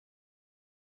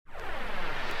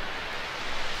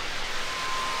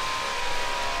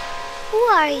Who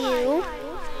are you?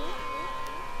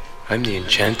 I'm the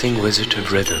enchanting wizard of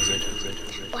rhythm.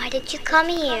 Why did you come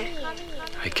here?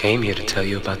 I came here to tell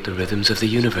you about the rhythms of the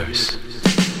universe.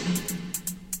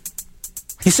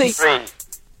 You see? 3.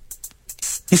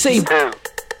 You see? 2.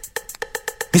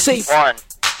 You see? 1.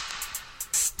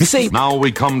 You see? Now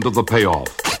we come to the payoff.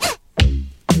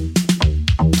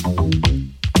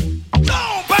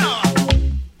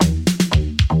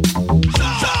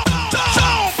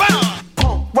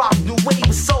 Punk, rock, new wave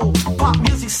of soul, pop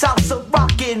music, salsa,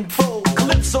 rock and roll,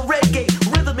 calypso, reggae,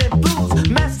 rhythm and blues.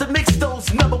 Master mix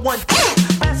those number one.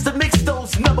 Master mix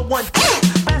those number one.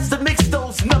 Master mix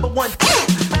those number one.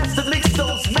 Master mix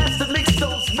those. Master mix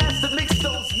those. Master mix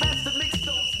those. Master mix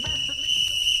those. Master mix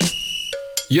those.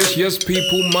 Yes, yes,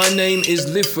 people, my name is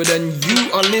Lifford and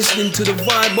you are listening to the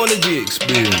Vibology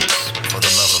Experience. For the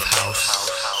love of house,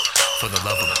 for the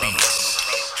love of beats,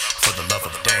 for the love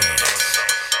of dance.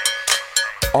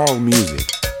 All music,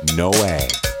 no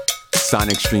ads.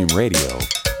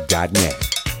 SonicStreamRadio.net.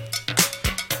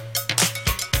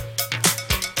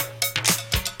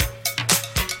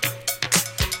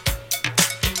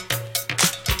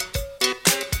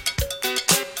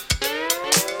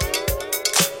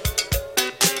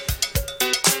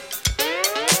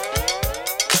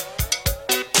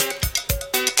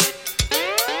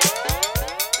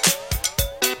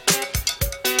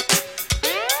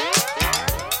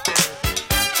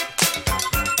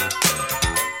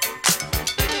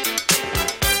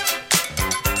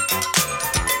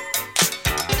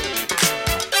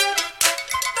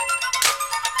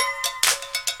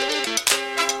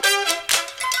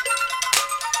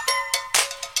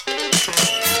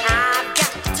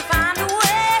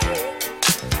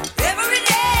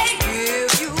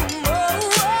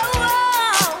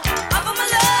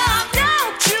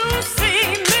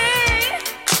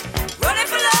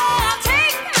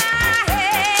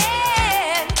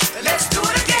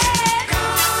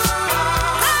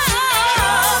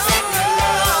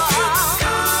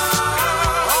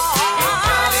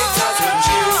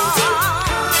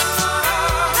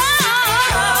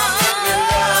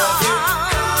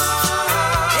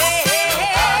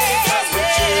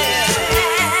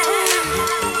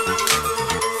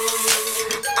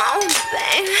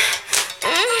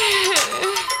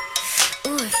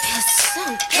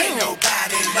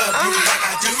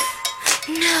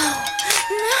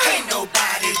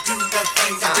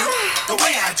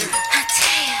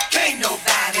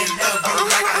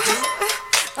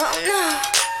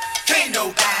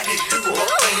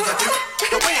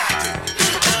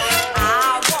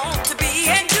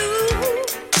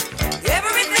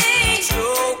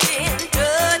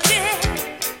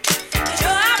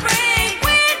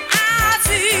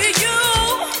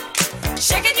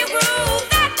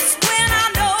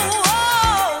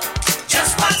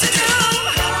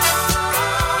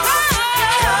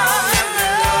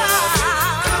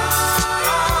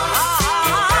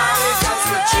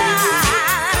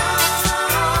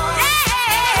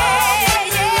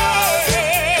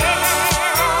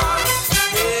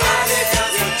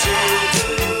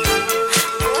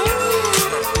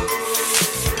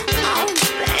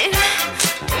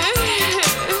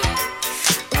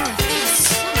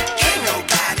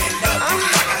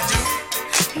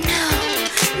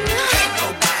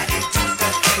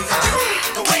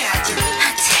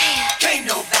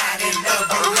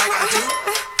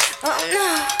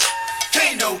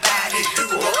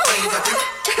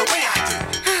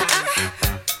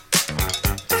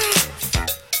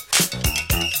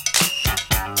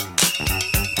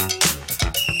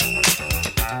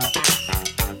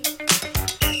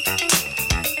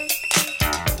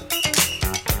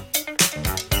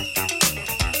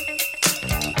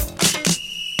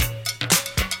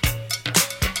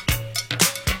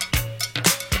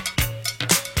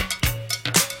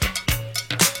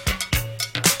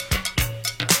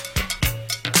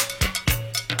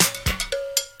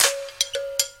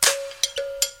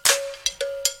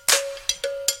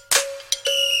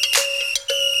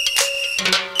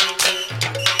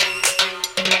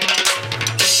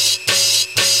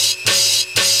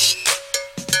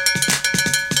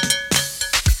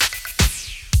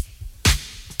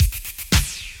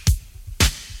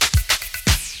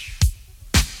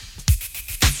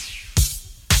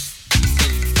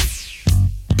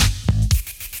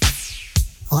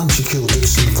 I'm Shaquille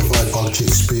Dixon of the Vibology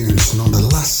Experience, and on the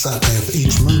last Saturday of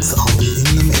each month, I'll be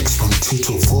in the mix from 2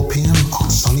 till 4 p.m. on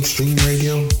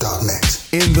SonicStreamRadio.net.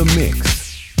 In the mix,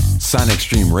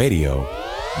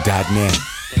 SonicStreamRadio.net.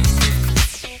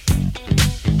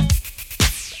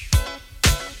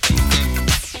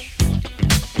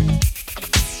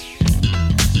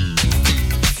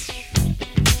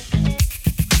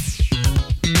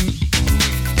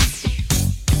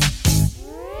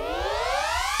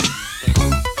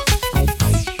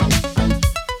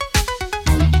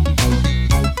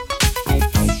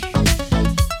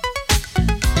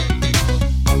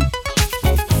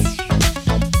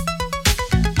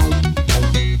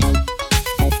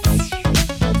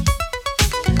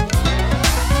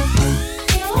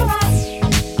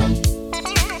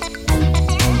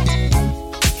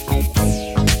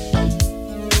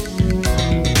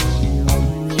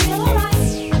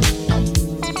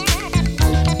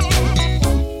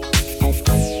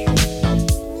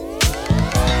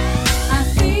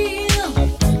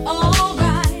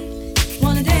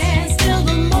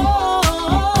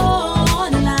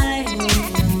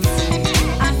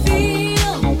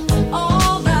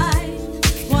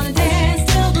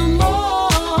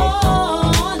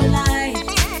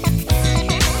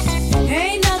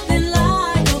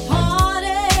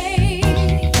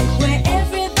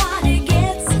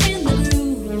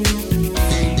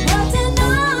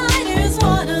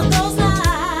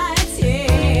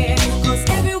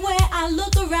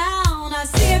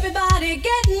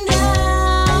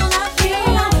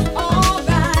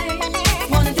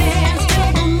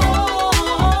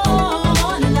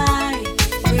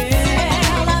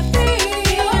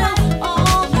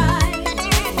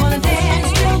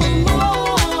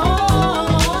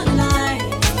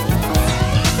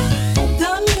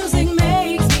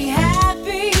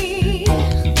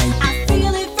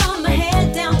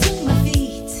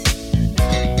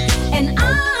 And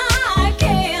I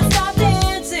can't stop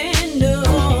dancing,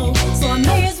 no. So I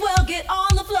made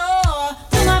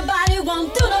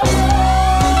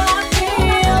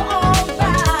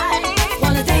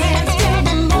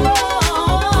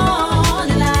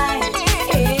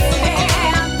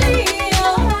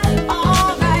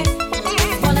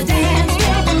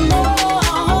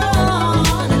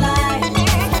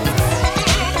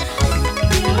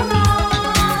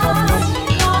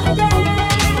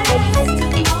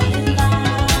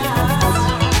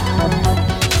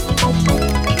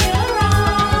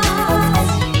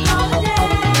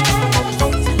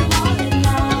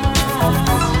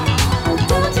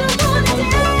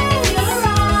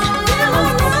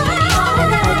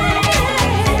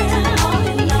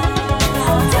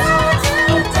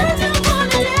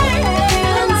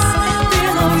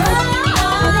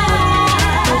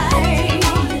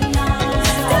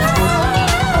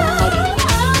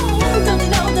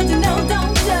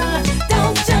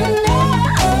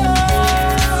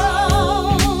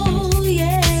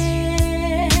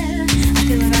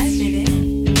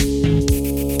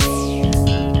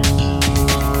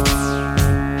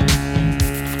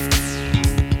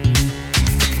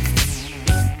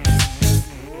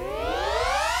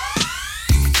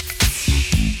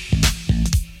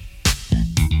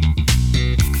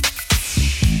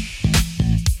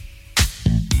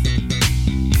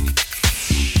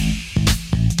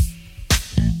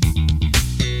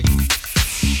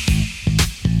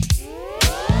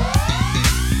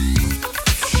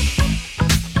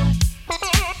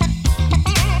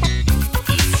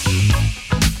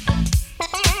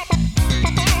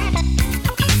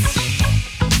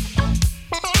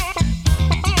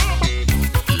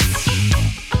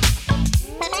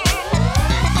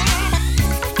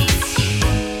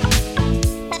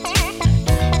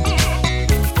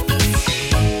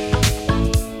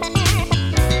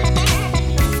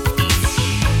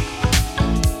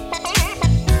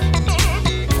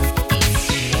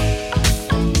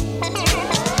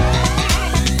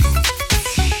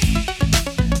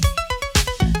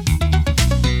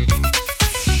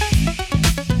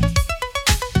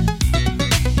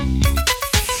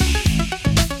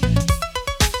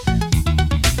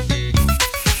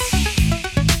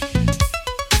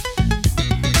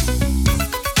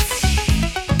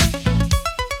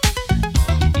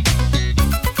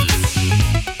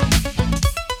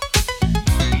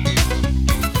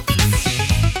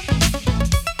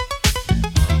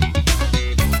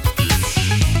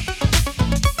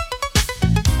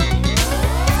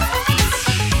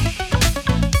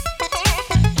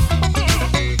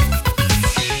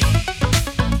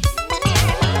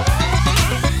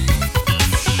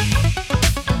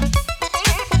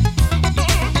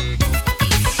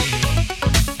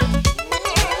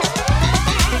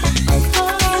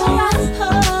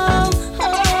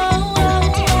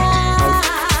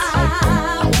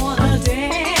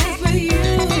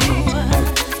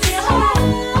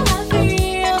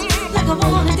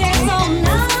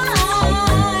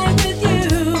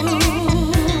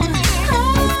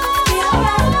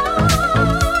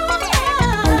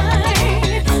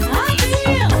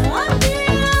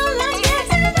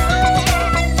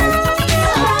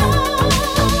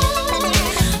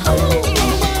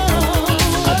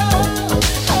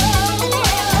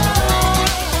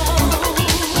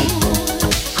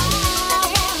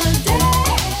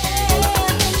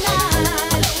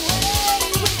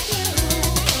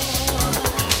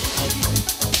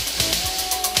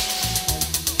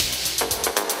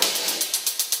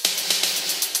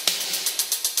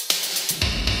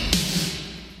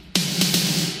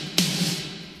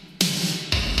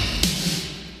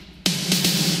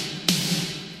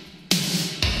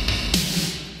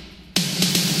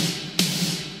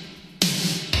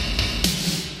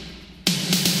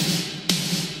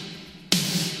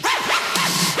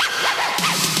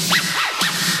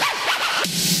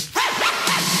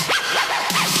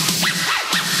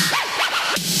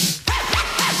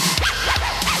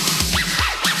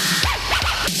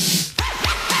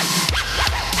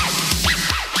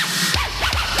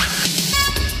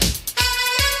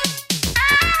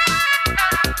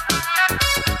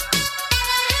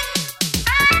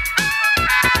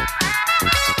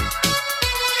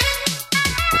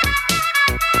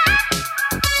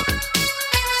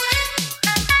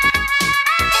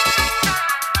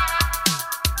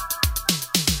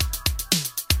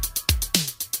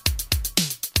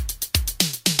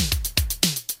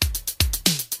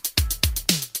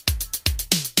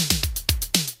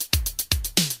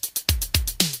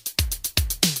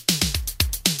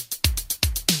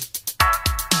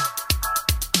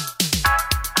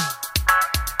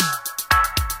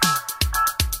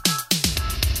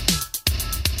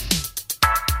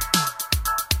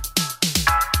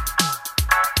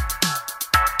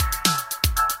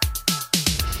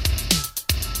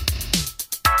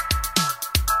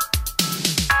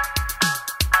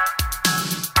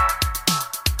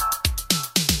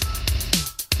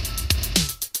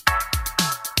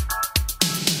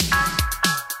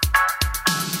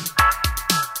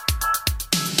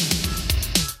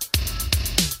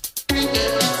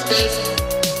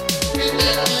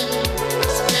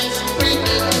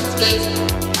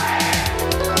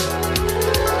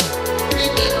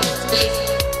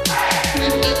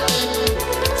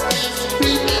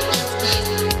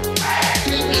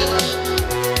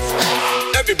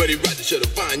shuttle,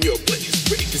 find your place.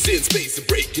 Break is in space, a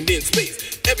breaking in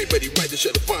space. Everybody ride the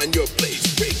shuttle, find your place.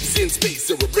 Break is in space,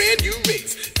 or a brand new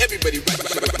race. Everybody ride the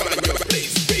shuttle, find your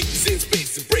place. Break is in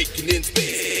space, a breaking in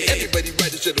space. Everybody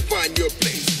ride the shuttle, find your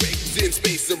place. Break is in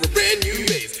space, or a brand new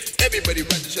race. Everybody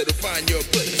ride the shuttle, find your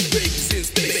place. Break is in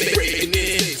space, breaking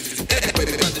in space.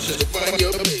 Everybody ride the shuttle, find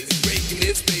your place. Breaking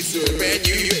in space, or a brand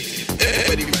new race.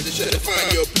 Everybody ride the shuttle,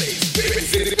 find your place. Break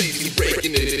is in space,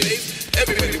 breaking in space.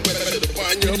 Everybody ride the shuttle,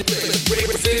 find your place. Break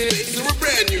is in space, or a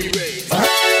brand new race.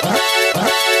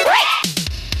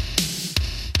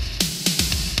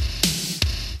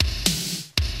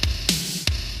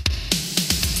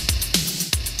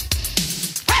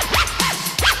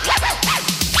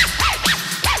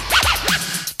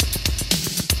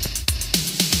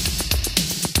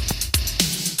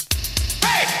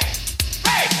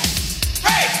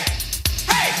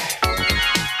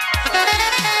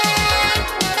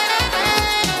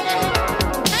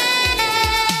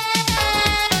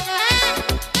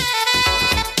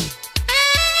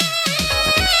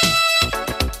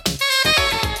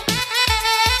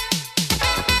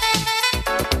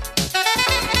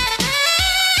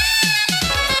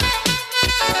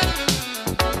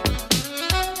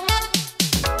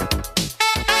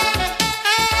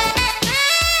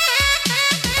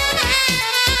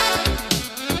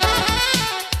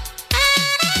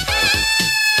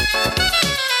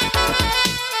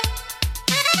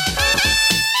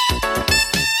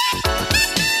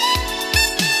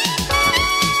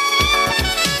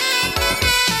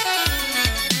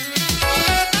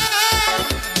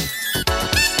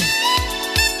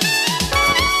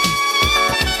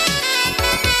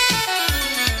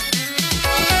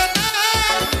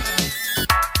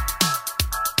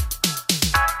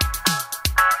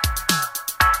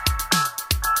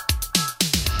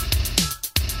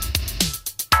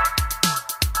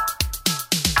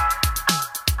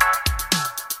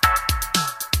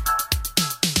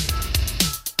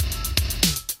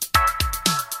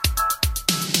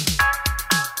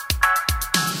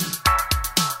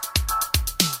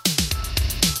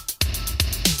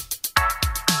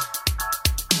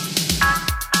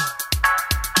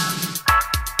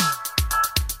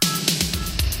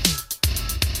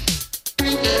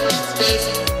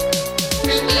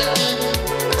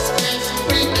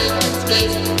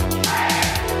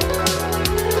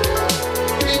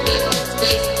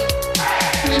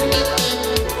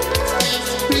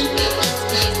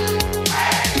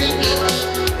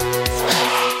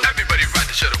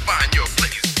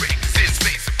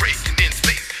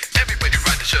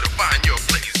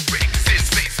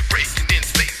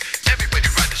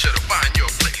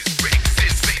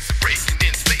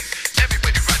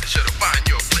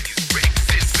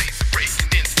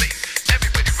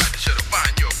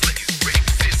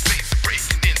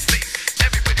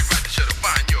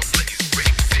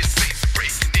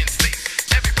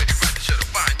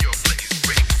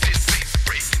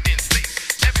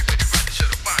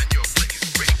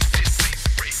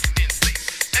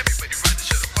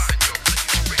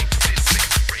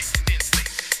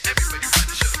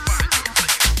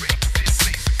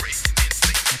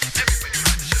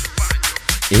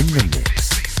 In the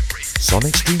mix,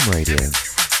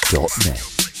 SonicStreamRadio.net.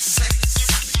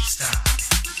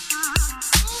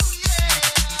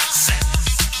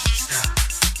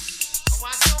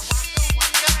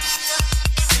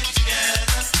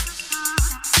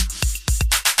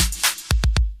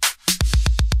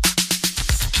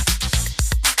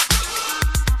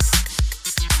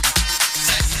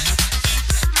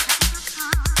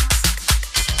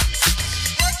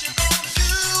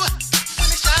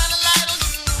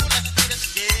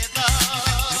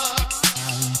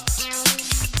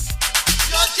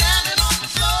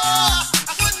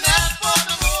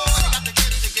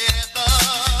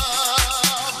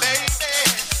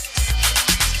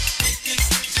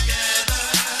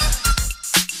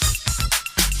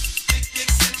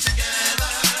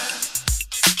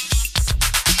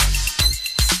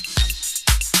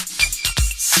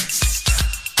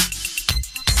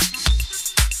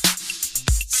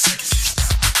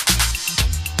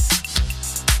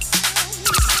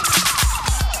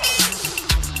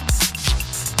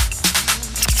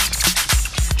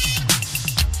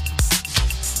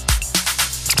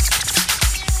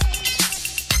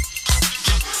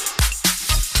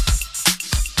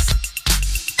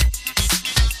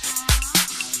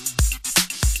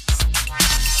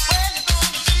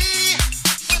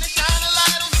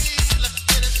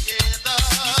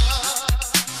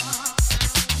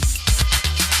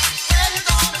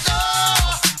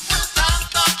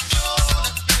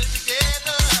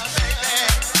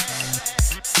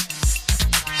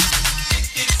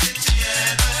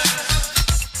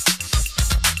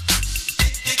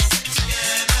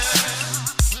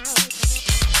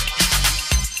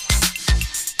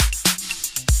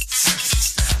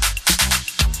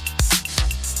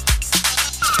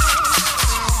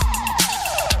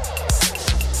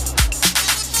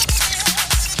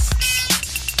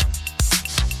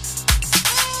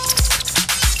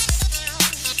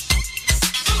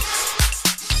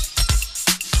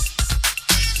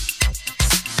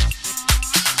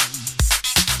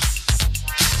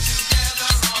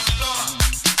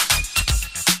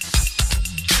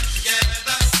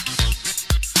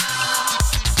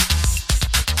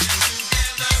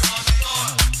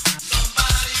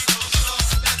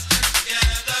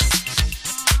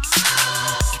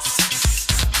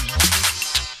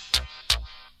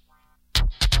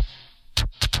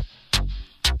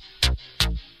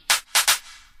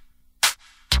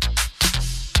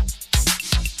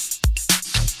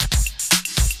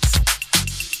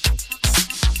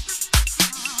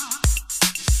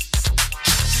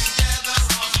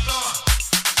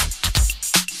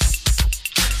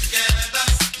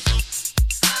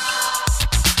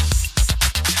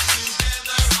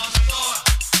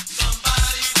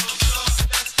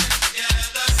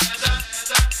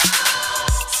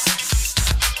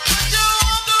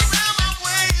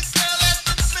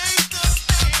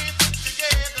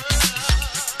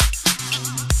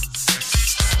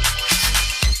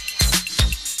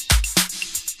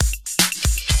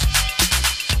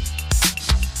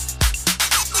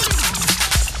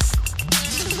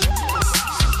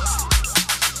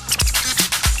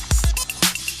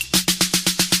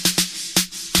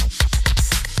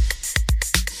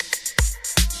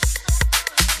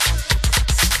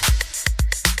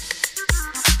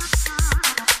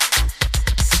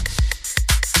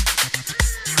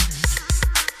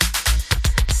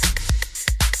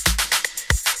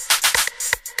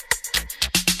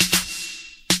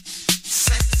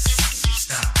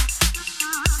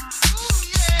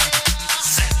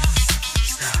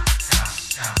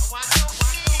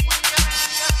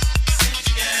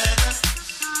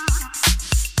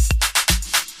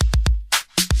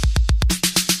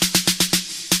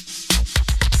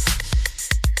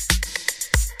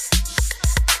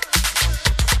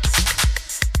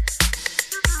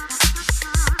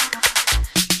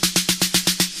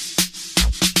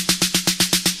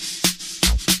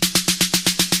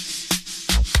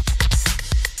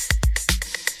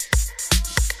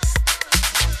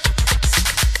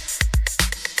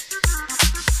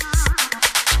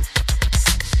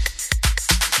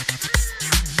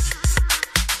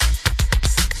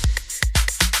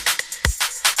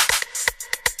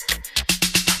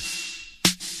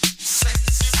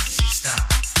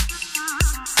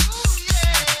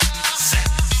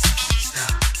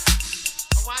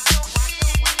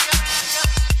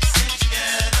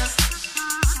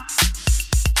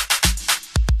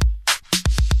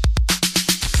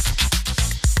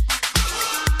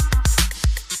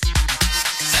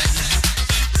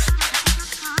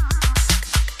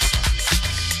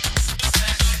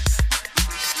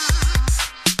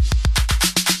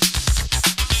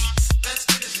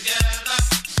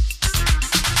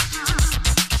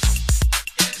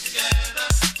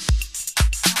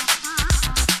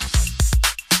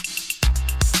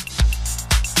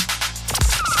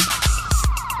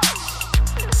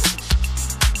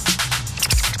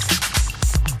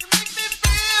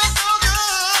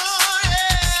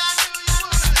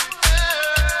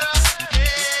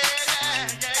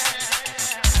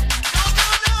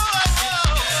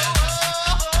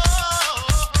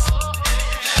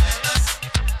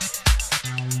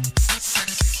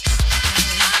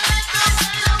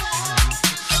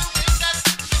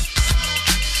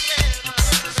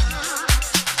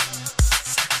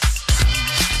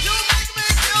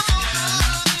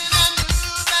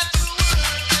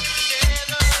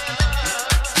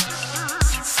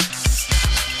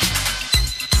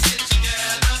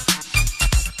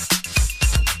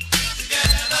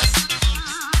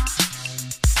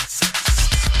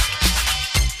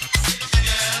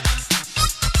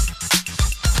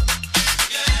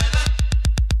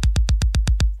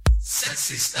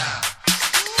 Sexy style.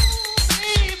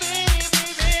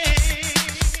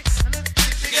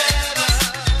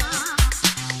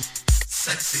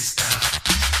 Sexy style.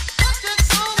 What you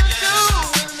gonna do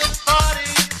when this party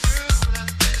is through?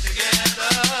 Let's get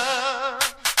together.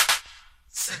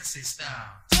 Sexy style.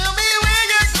 Tell me where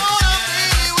you're gonna be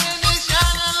when they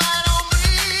shine a light on me.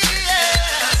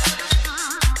 Yeah.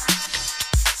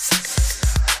 Sexy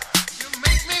style. You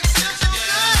make me feel so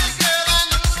good, girl. I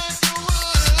knew that you would.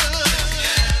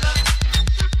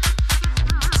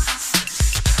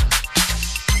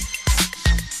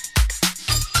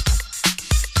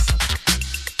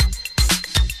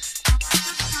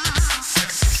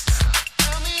 Sexy style.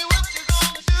 Tell me what you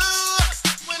gonna do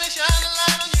when they shine a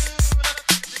light on you. Let's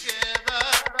get together.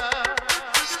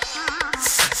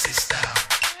 Sexy style.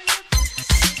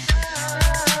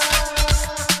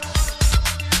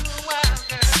 Wild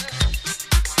girl.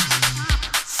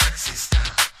 Sexy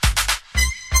style.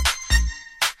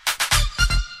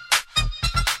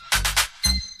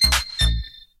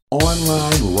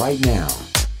 Online right now.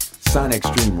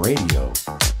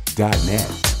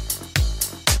 SonicStreamRadio.net.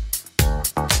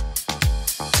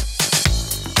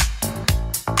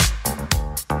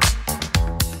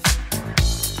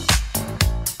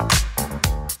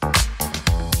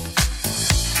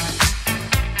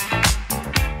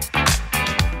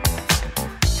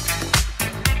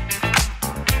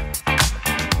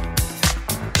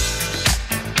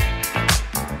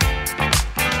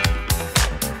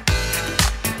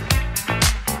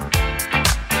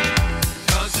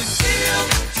 Does it feel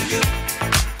good to you?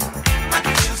 Like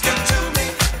it feels good to me.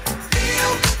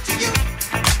 Feel good to you.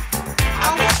 I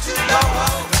want to know.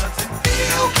 Does it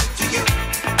feel good to you?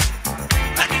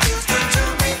 Like it feels good to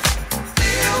me.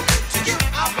 Feel good to you.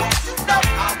 I want to know. I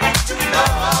want to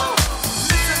know.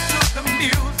 Listen to the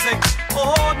music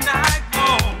all night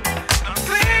long. I'm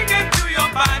clinging to your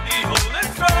body, holding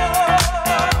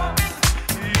strong.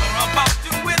 You're about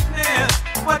to witness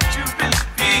what you really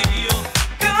feel.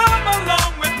 Come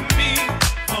along with me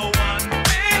for one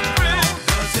big thrill.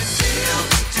 Does it feel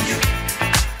good to you?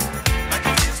 Like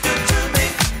it feels good to me.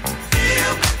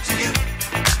 Feel good to you.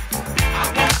 I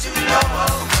want to know.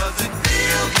 Does it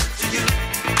feel good to you?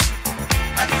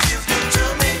 Like it feels good to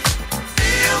me.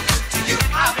 Feel good to you.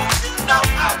 I want to know. I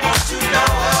want to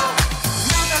know.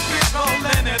 Now that we're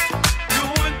rolling it,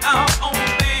 doing our own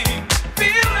thing,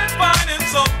 feeling fine and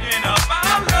soaking up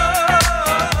our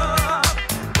love.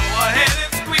 Go ahead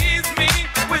and squeeze me,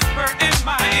 whisper in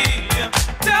my ear.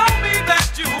 Tell me that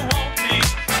you want me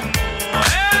more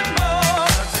and more.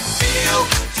 Does it feel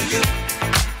good to you?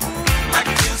 Like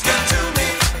it feels good to me.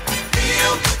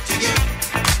 Feel good to you.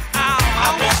 I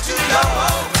want to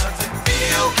know. Does it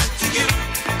feel good to you?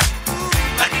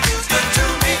 Like it feels good to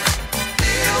me.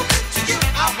 Feel good to you.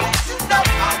 I want to know. I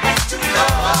want to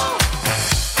know.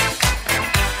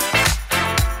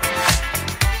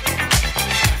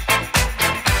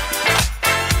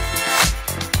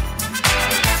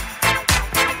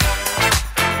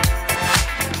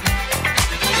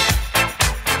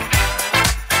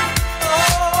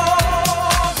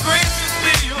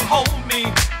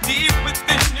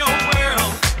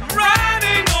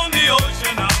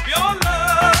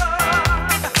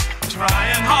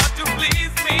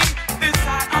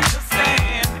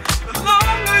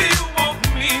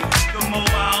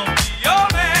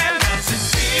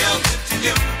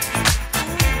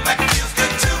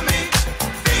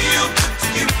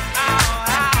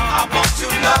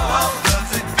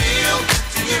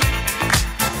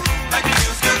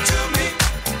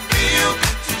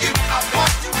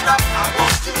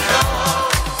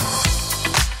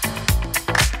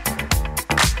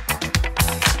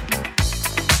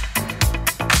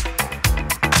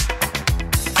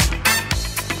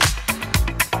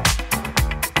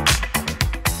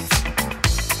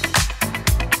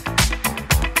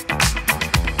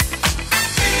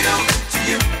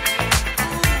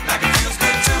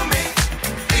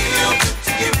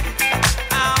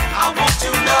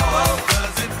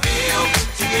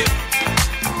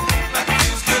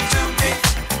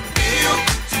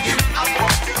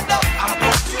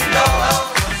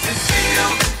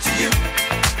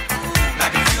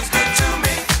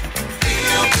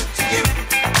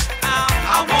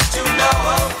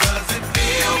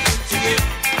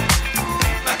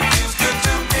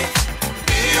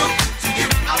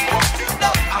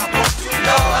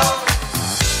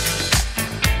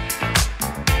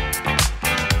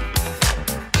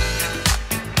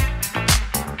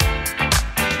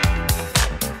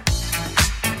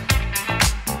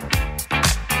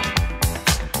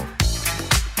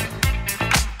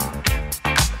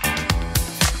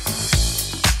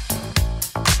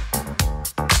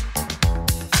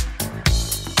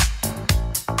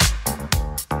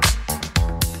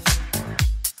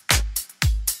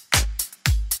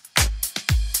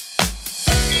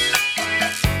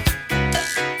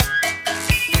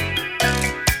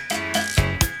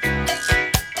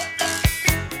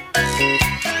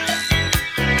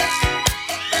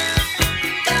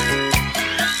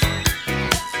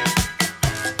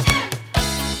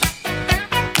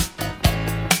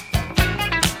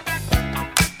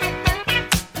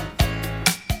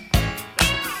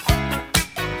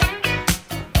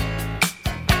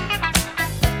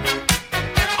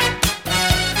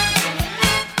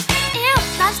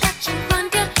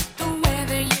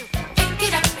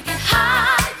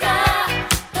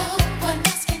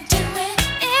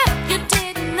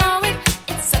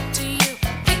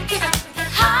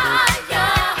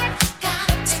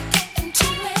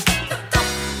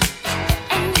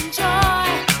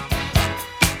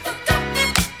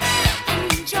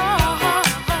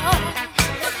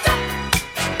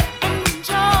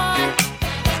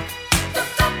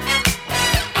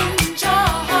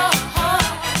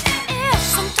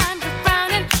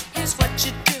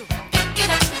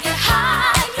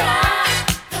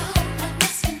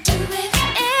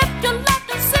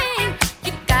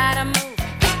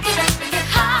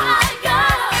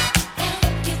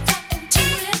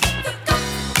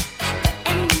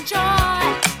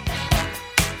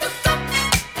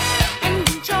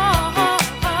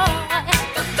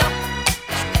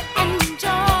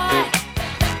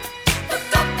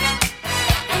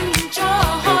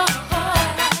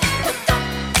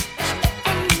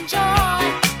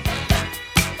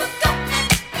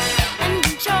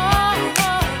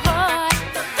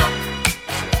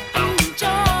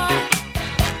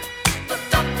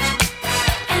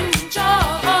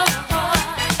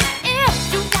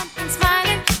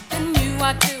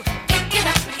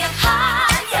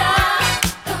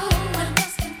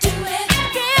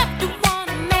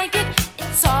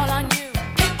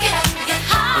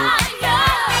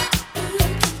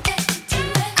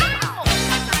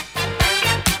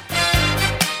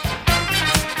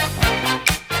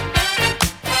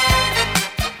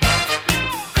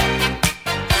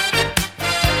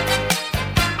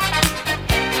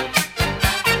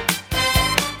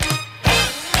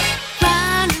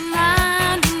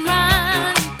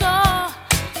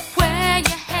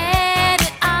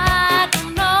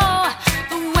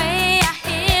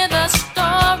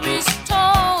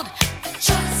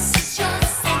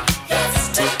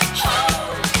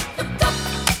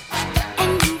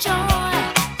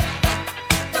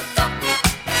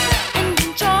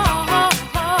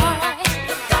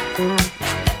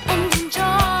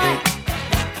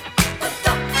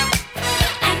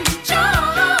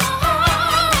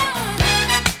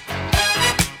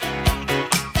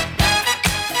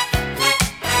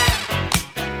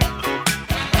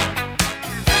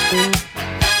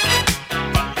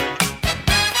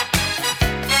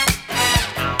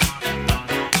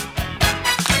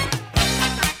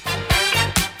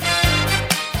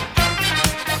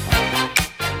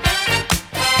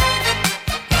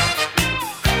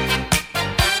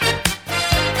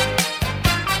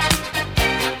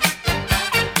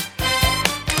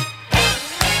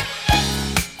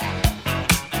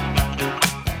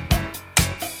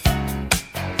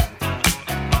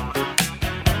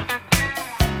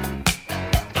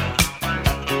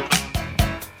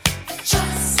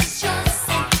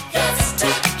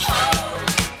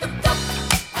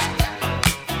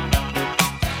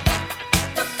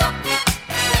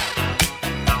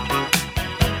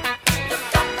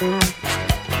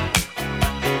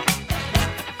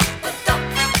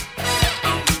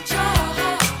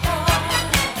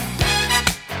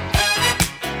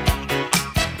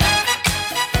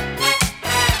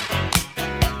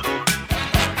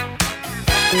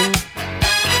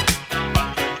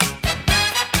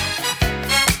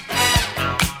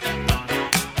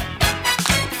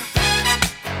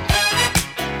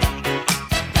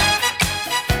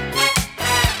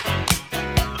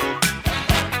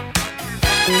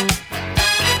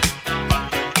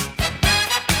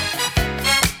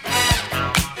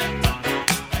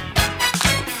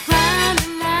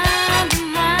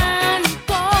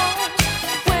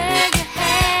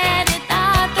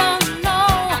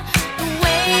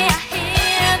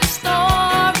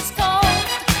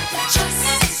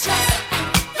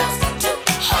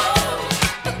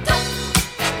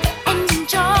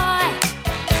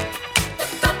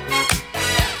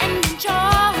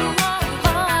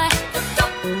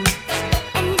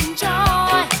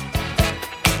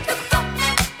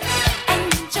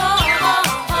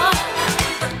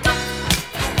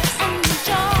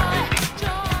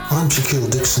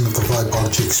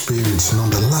 Experience, and on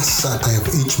the last Saturday of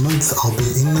each month I'll be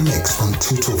in the mix from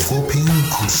 2 till 4 p.m.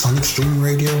 on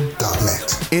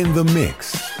sonicstreamradio.net. In the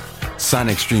mix,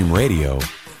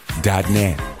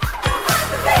 sonicstreamradio.net.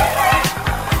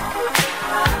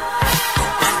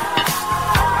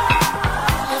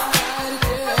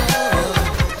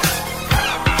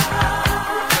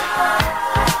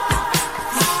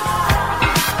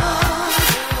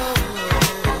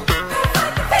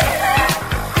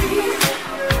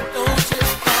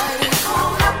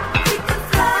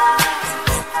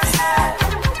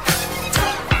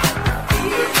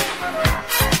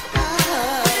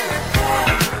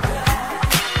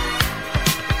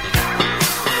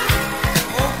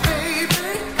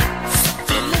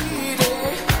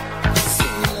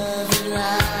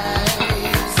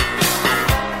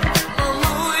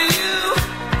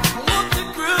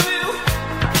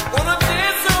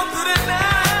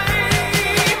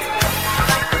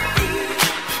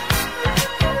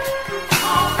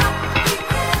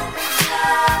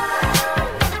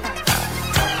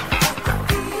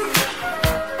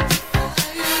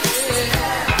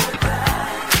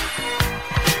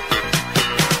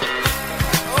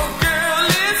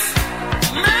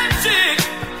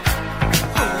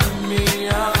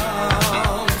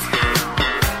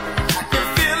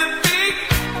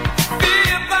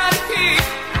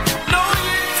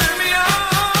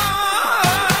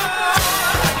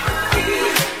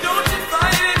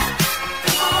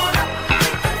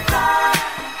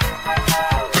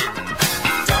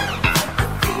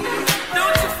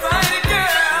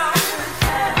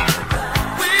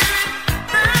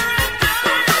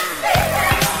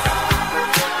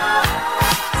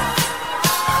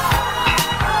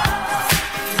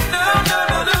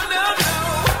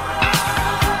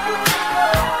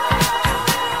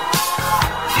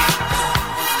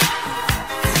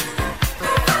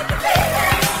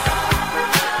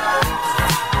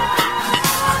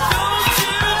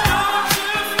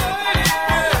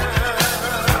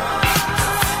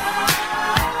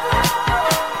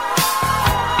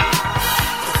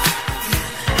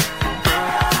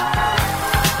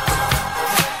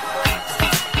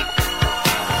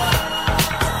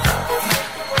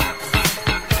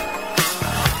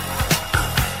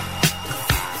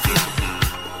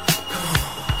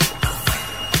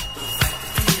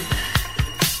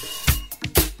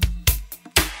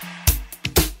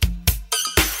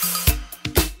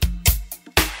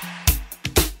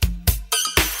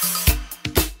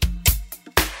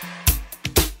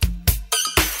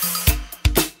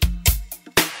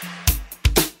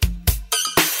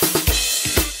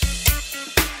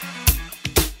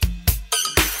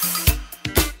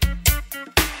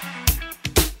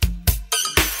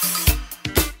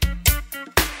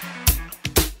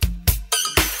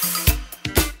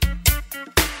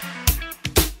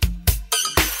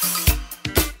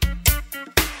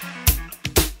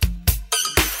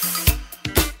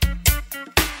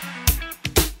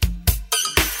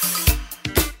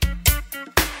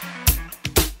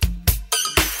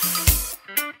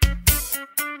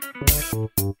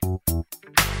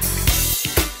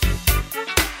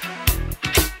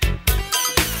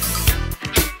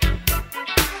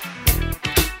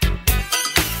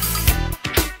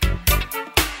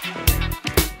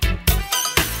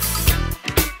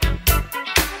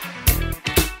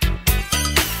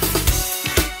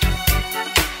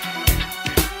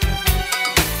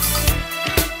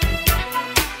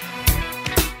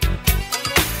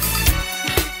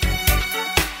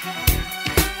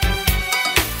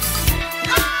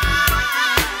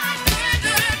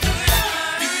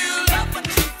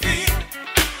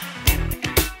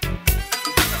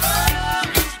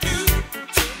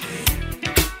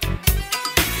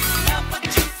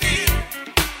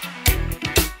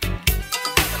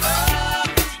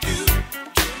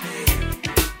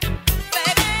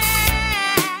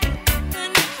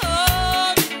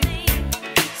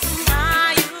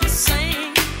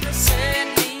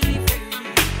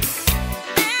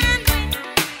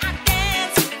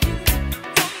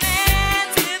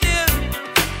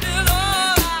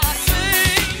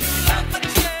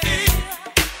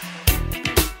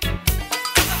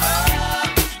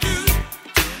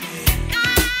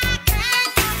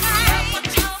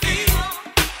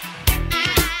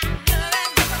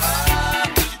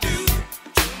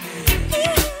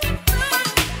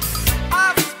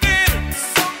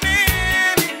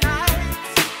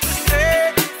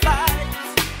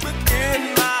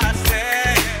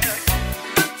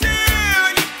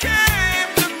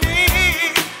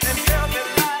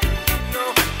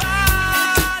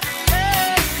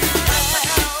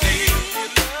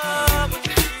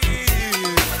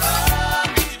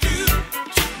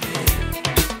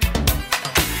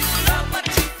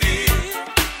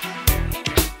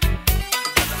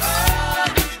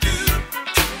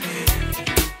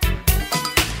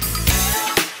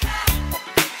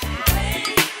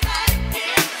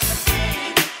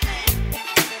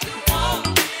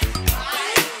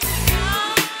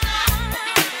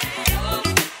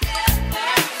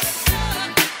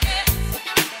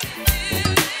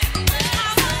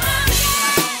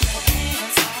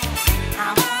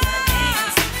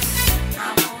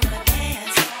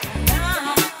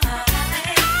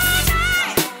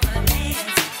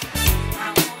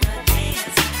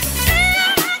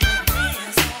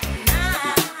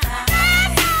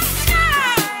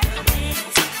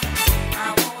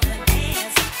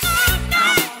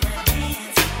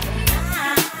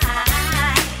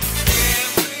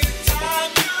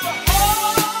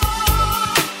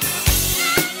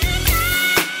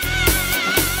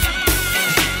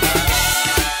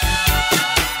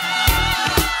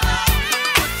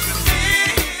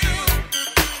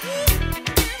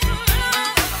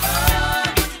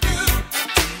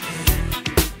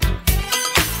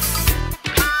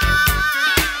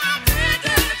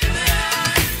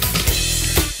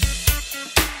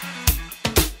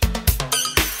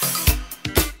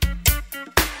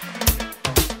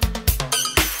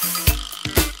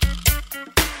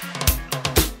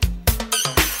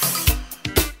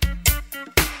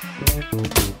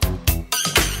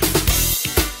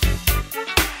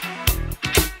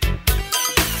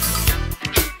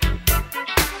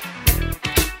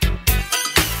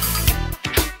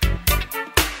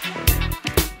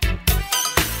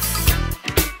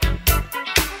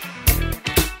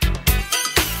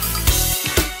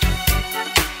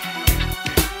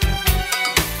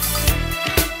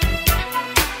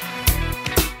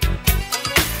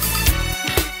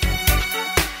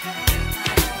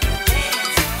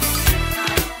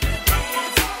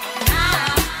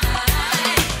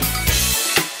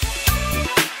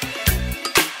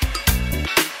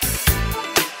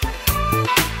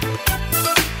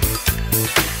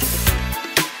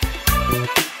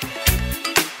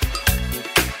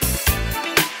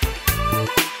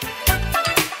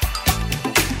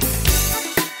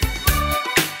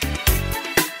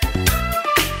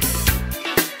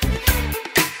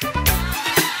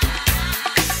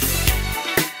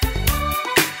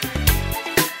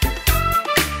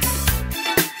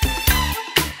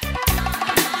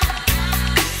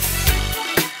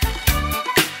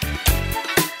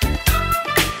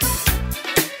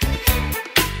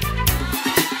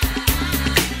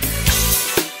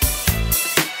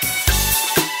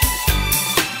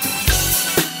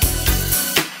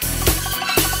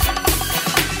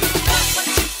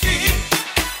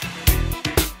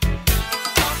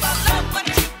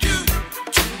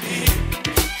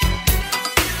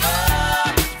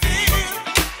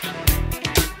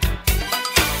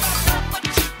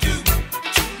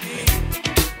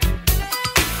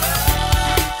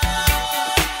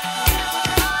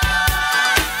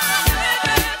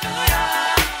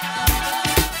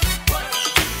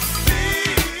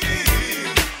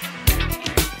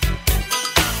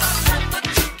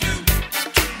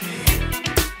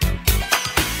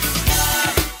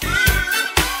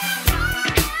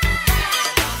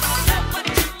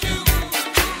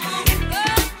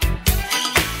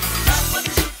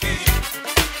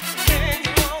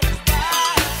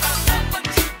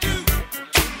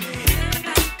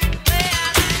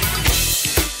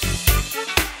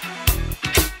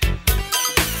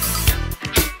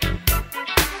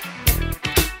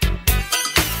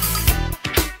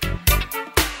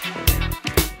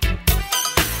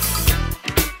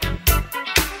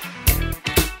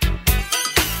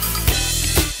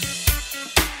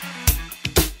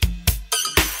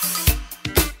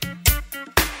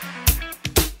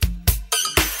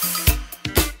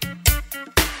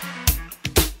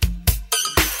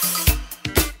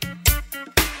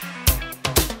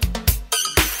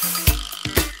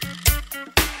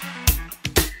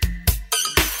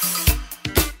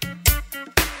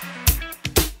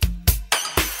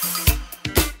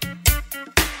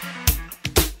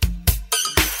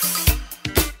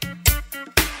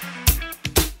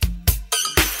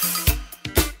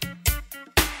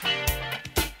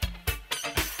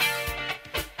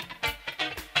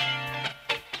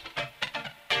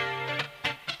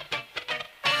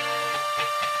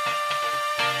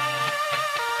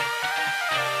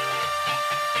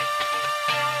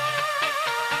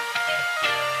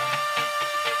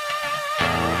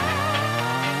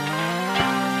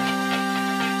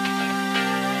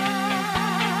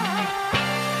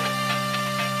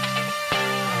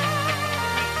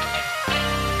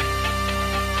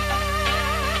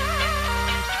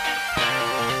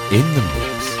 In the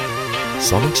mix.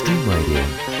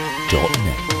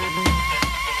 SonicStreamRadio.net.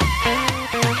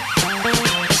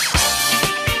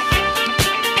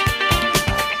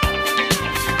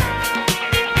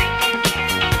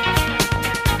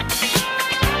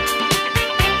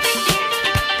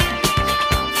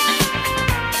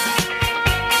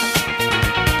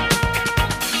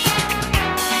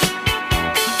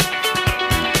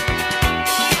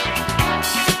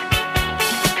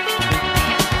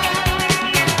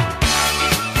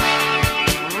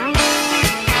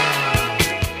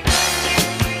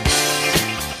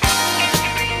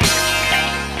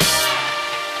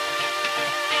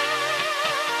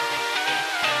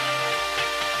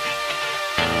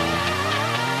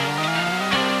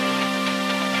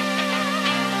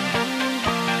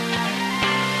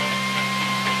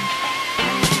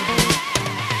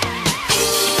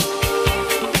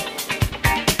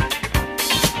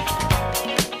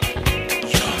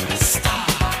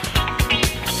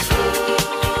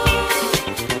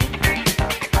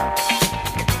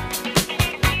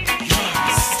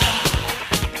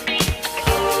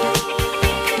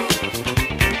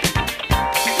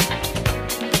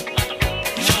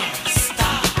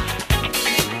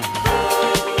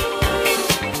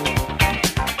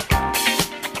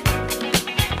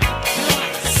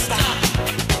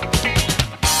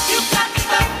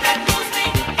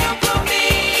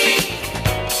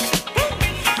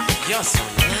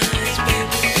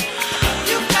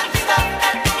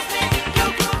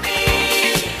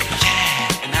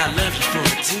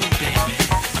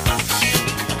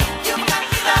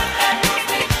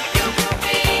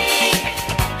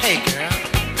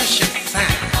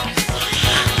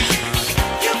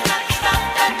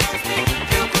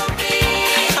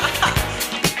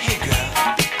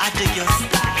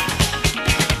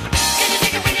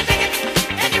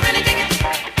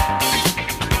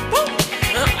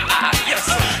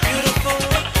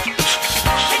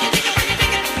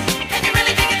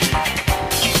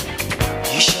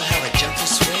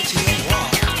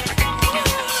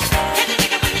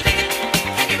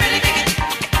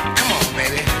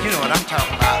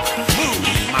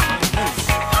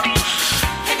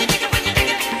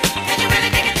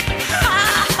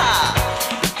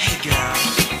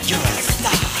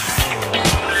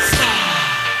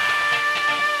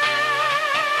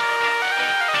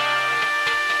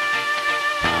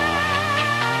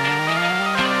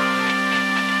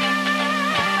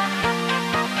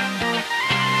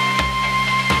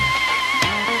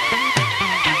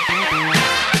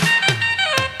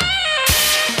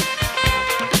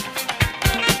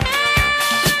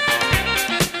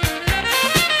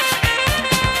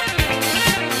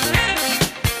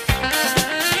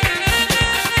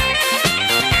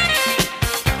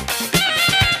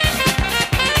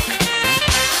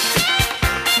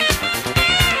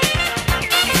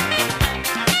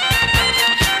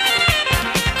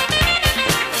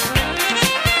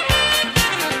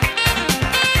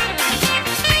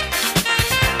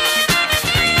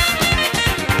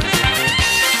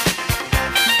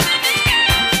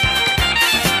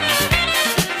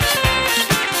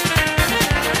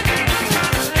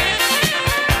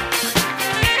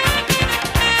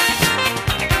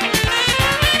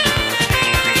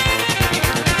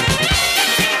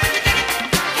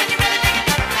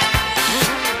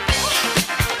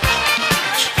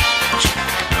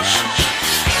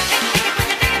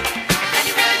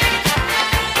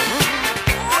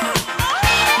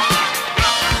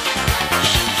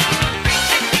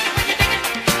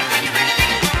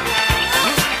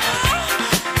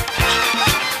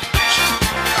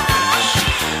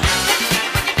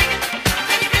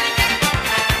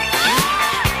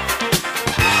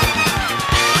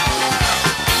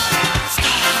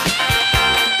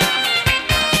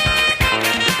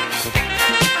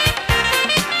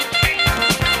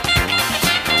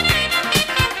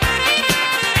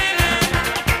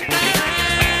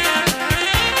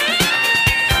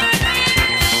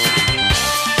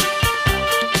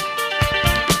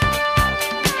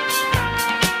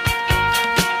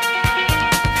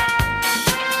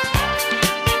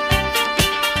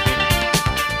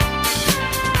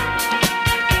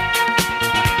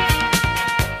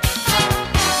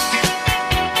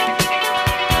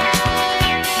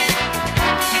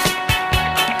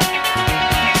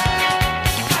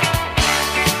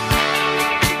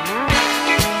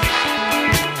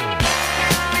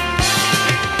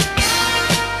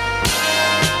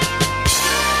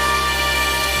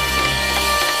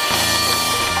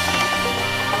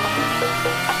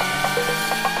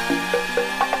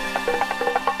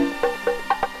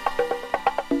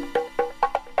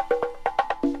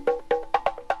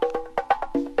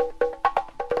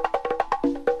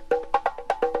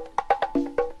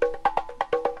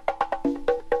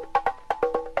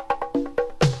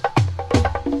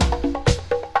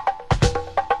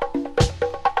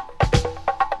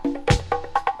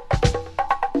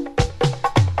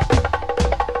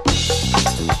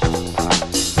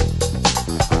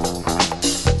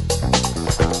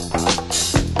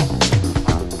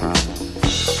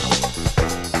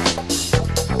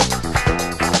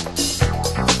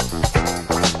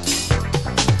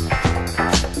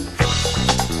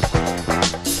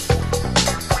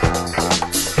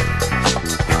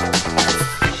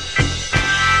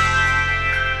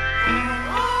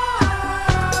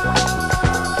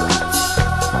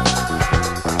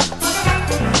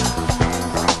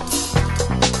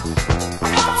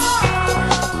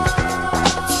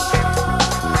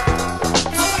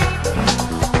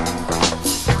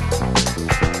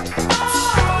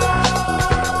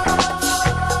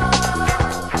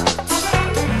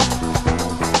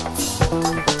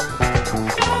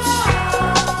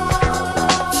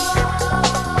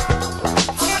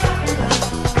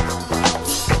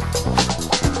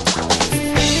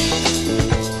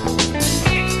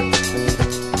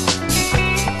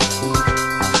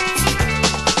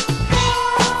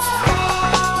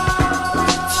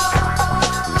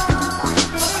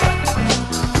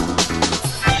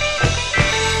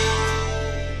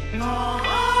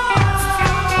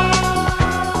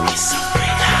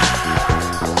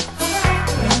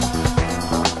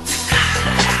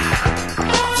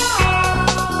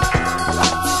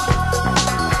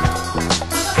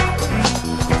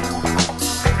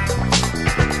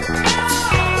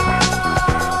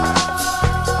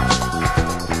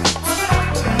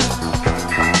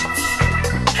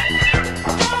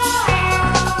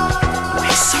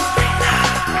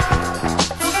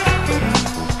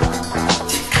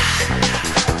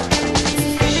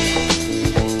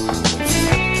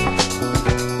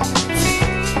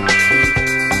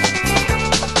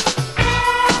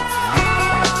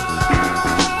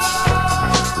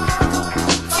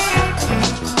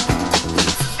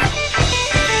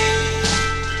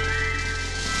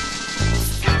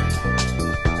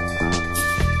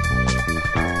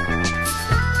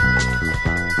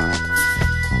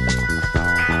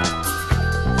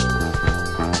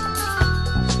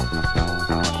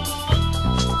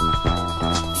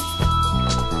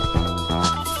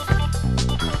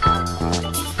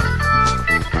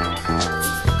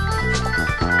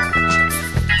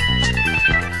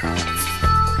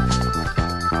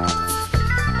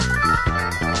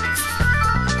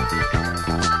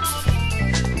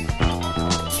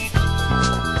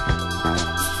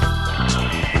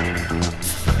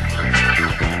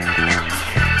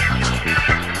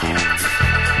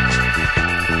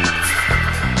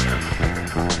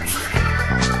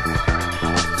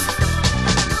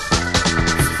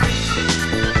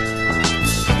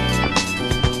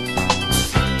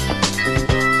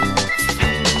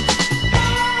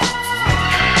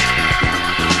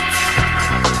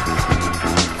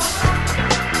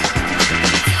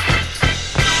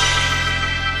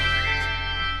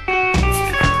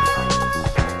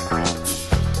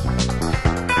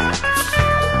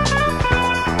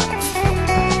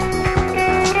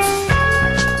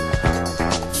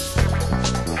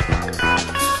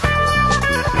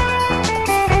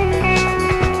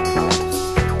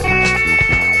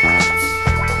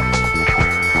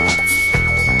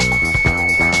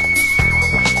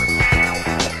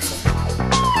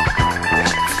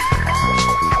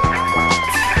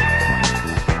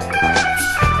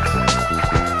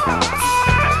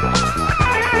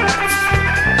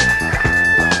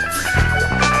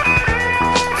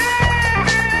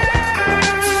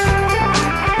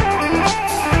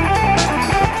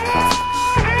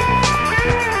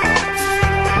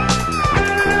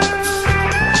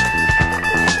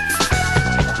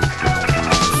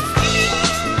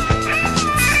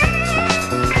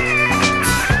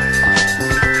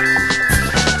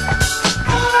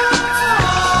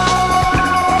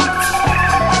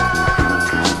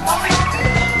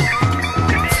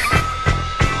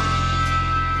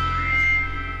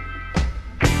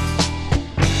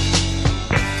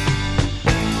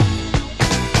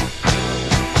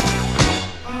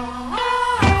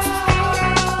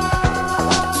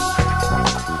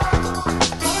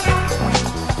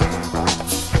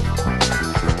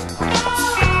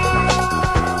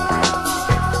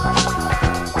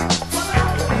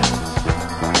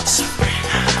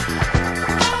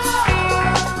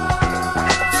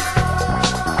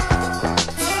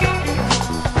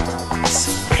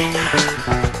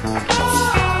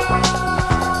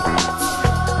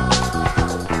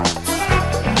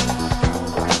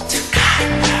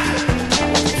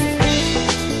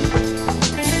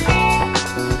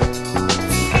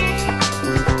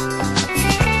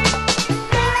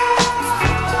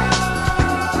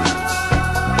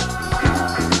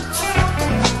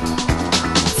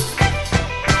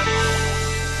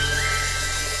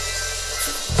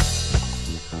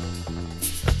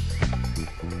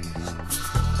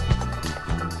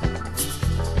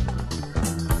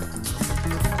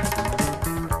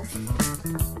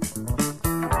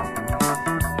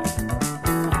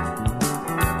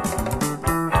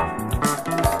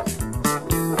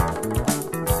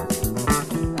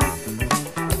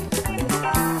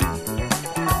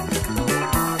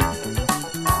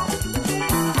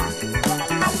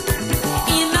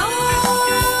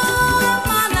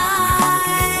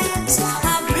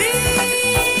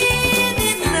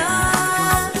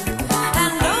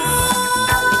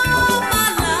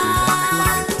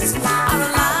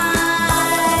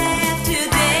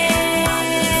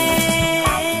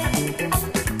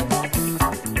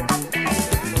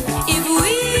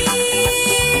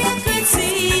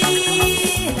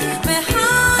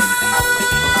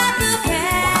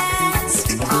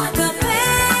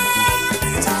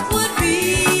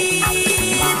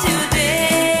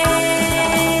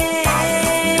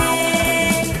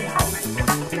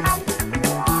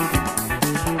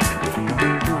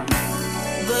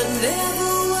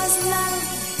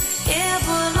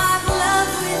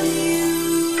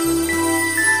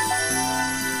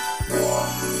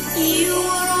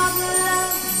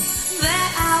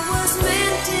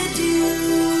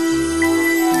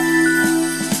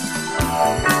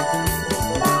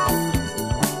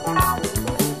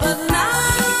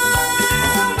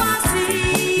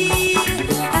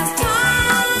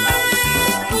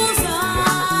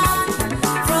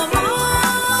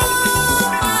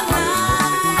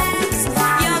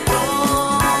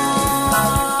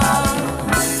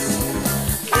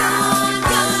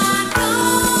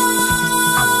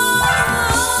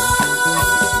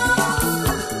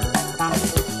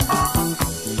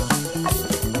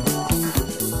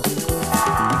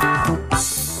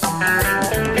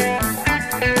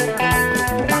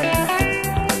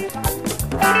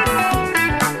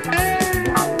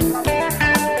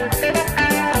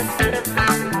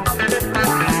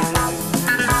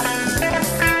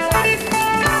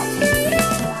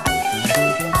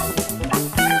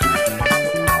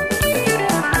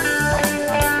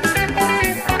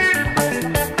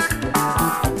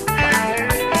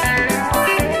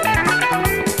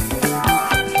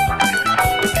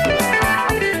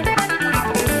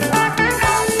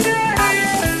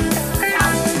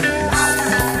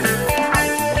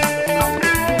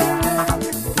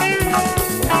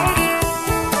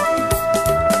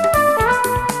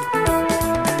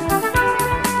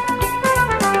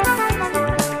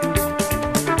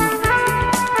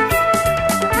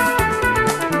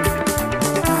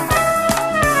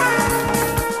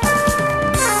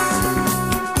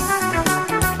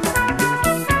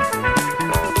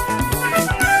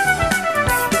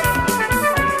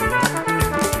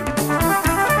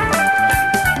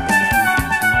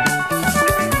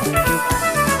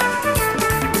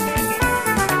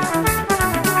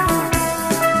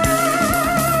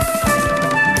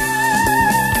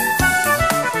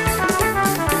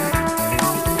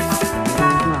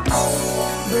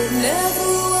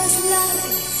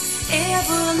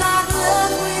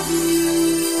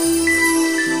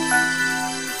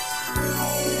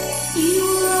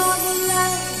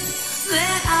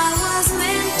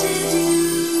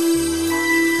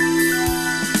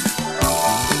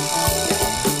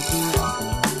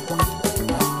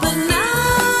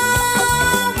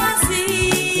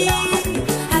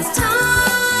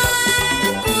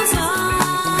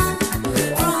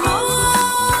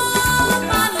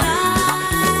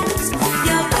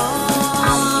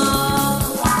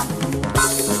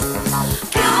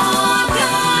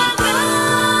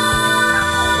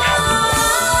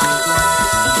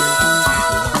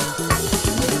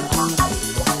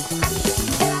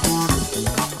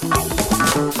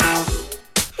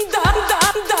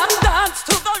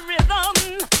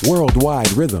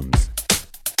 Worldwide Rhythms.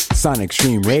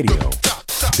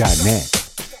 SonicStreamRadio.net.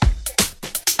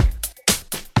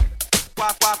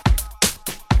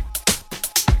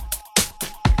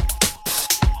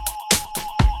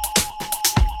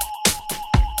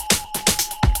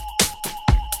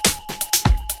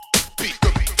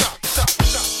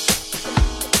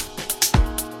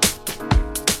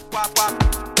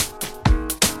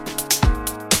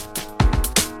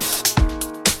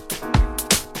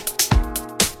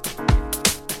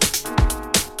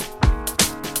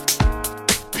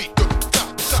 Beat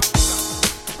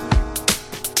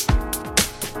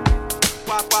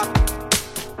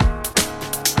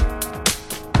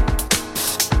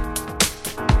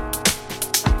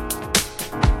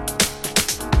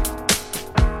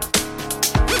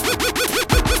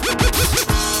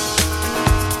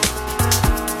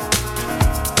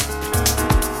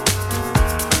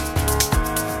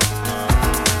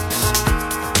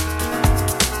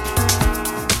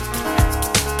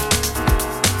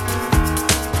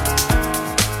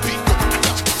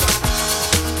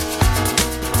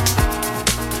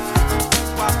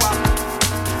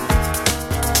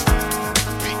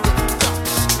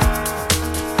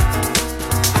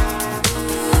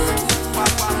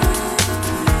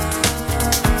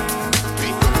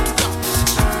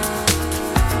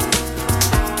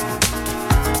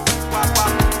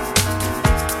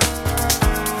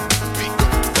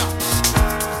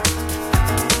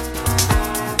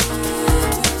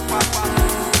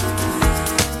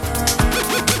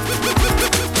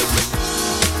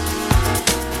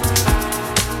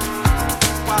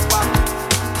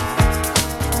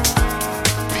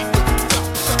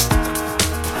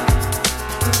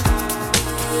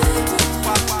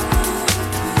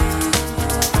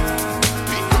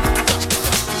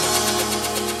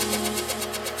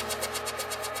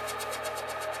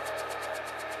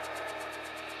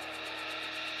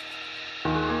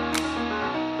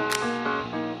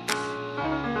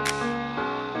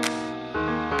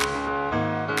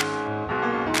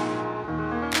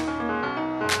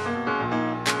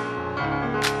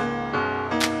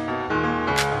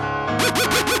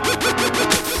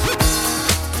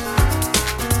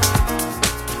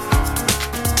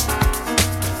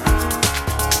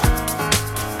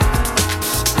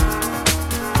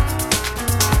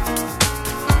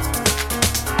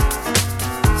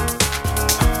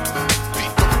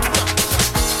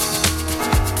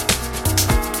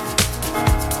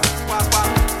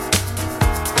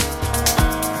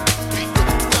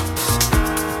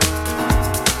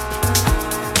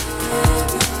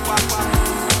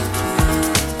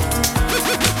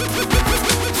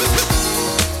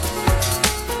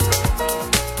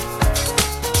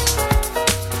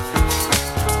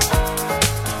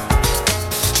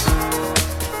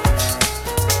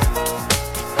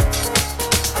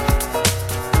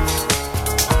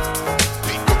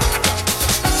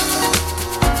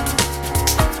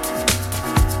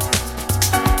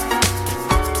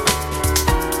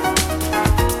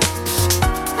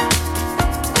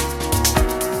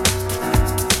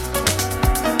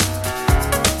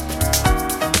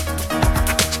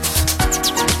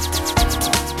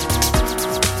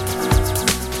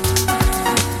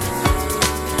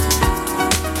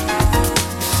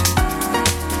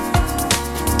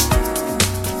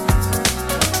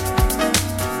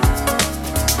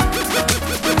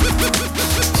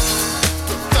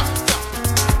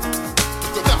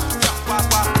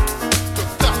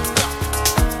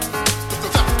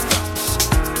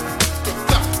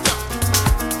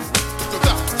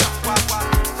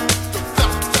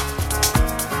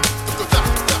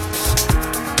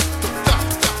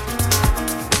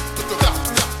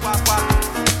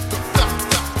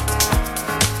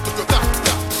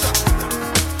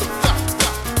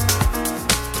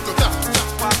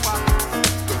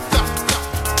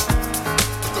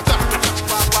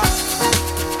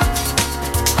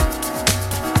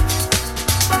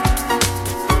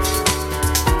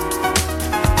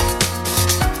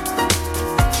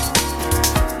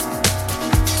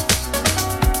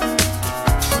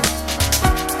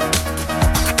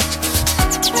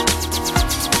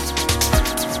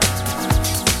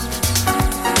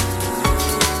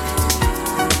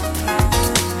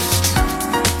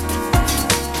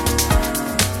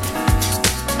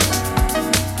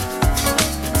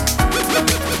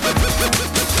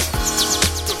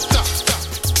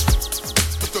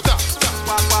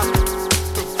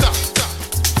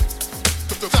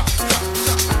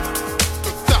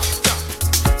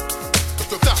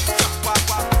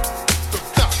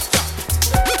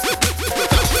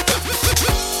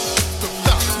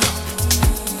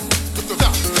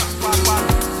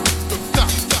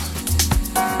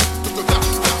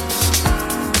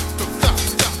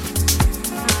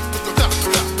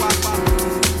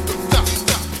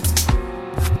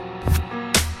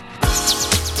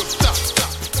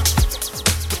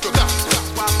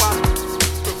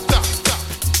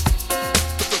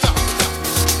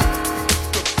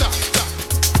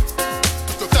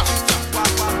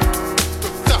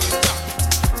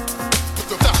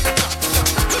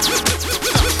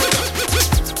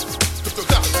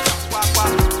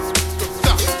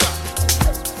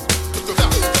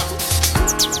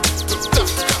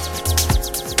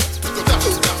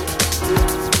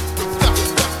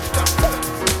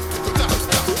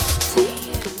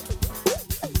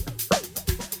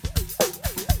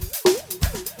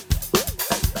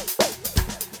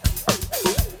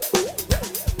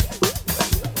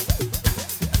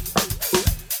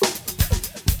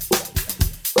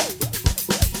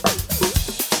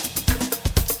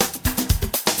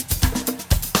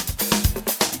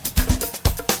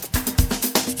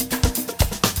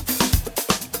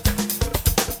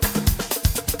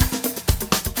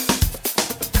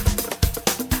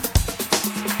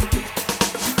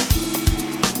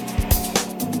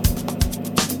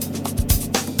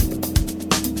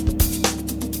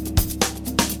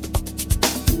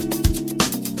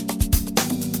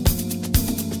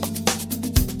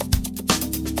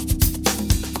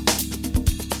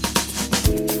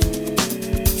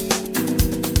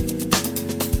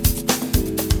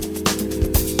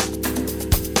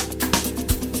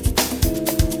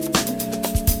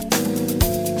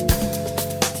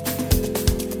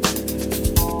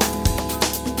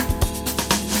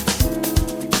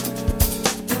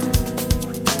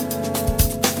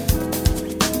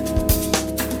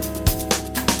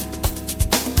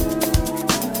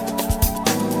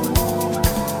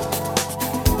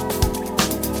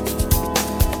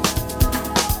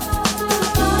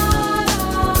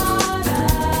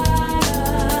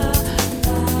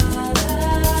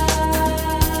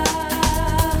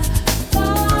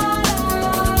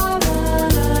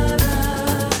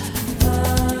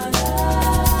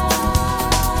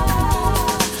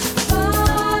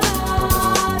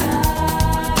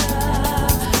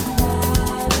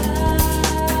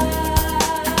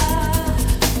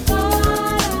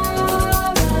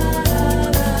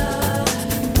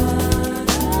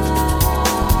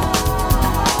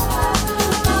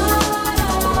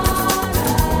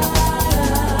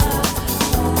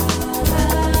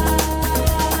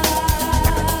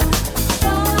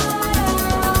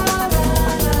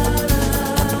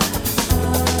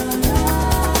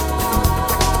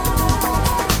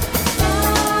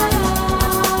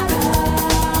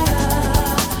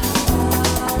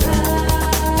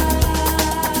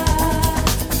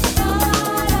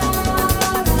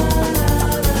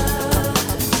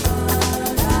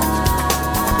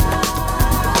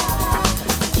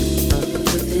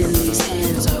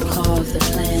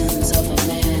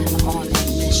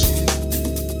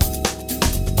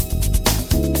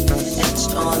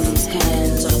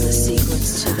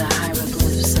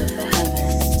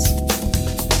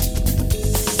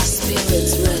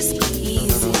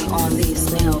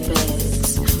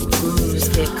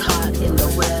in the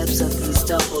webs of these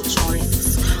double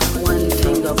joints. One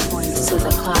finger points to the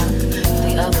clock,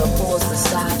 the other pulls the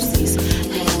stops. These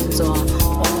hands are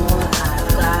all I've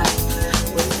got.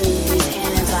 Within these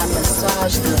hands I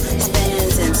massage the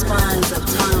spans and spines of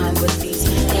time. With these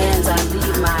hands I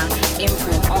leave my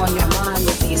imprint on your mind.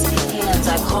 With these hands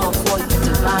I call forth the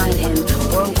divine in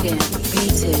broken,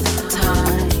 beaten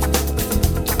time.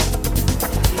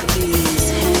 These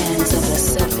hands of a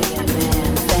Sephian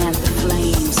man fan the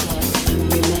flames yet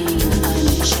remain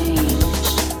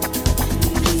unchanged.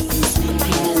 These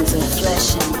hands of flesh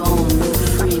and bone move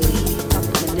freely,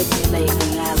 manipulate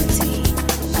reality,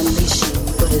 unleashing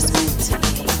what is meant to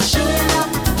be. Show me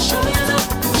love,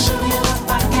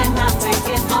 I cannot take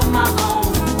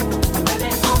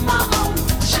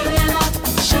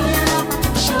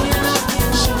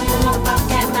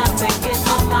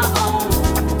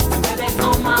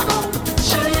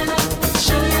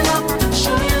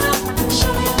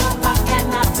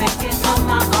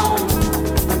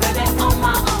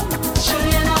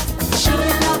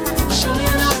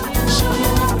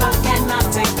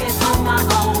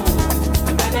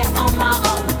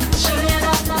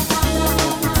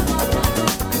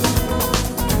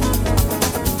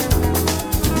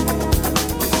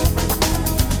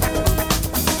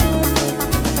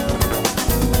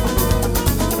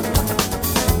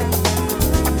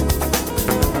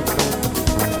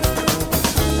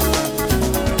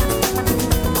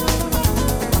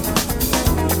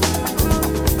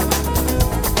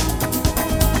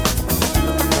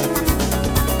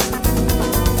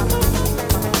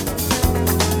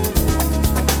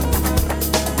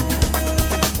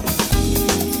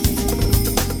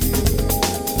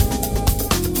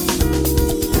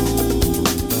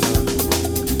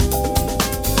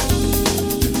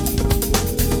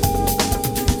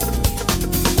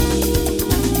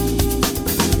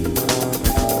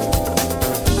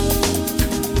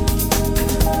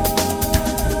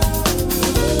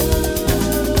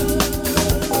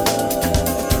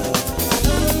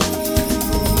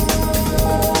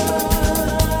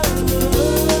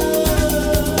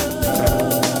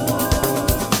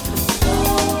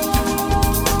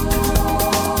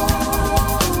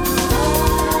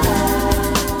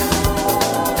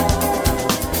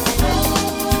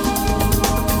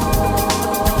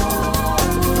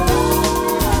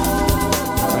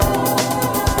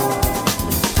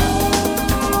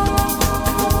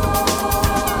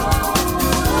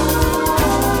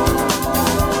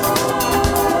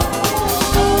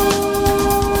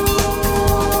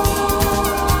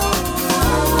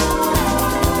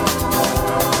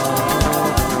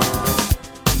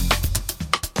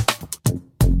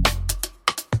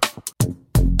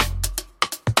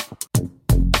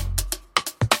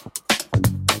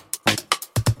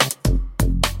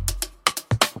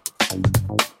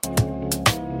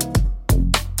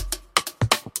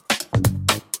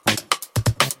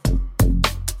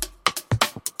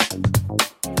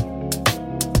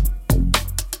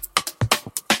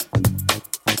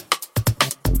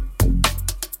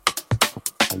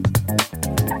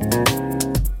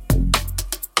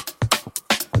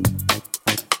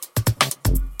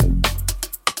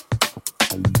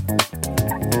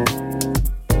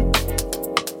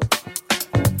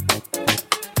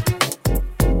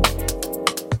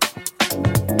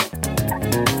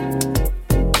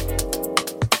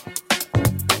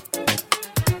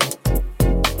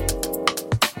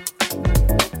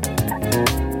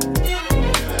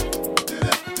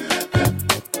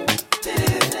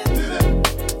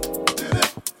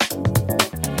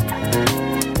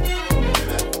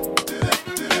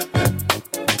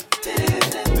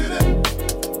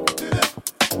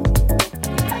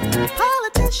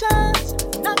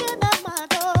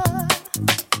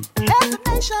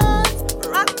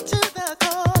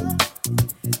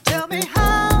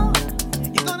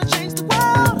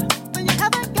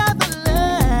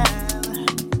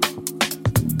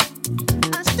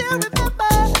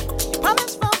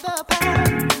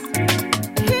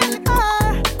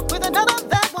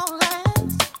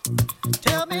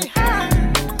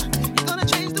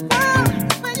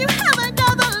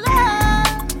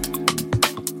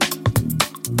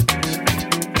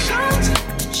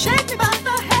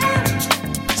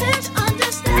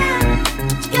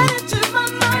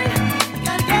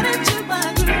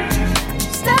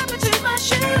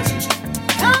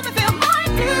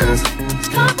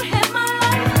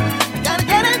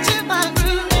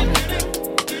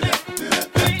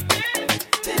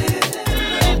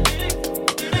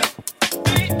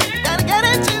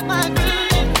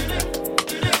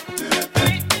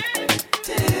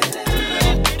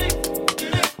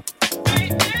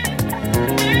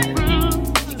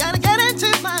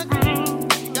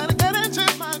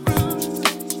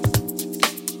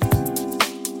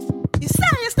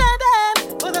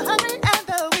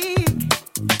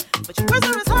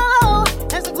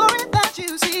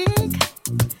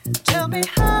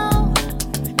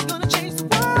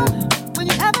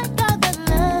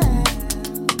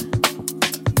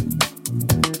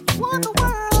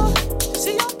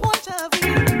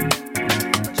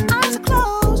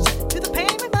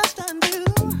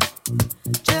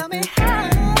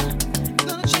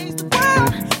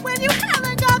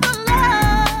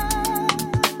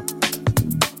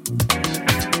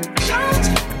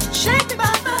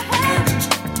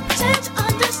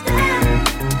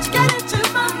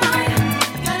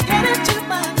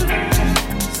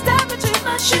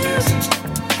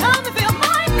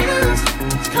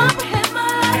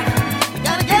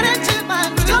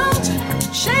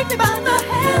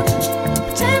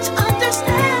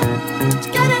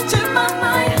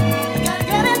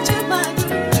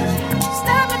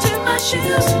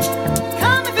shoes.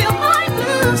 Come and feel my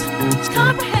blues. Just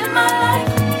comprehend my life.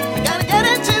 You gotta get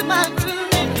into my groove.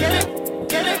 Get it,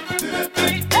 get it, get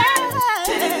into my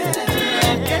groove. Get it,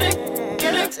 get it,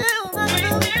 get into my groove.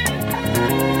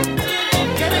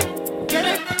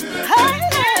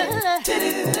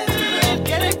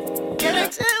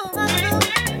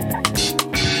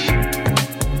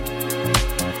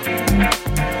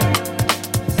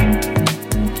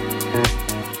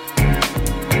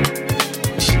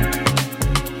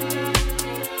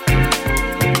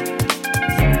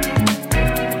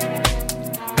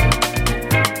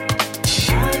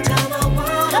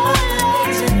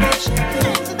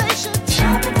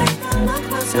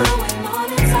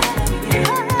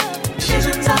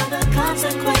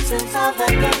 Consequences of the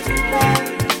games we play.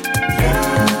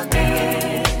 Look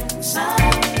inside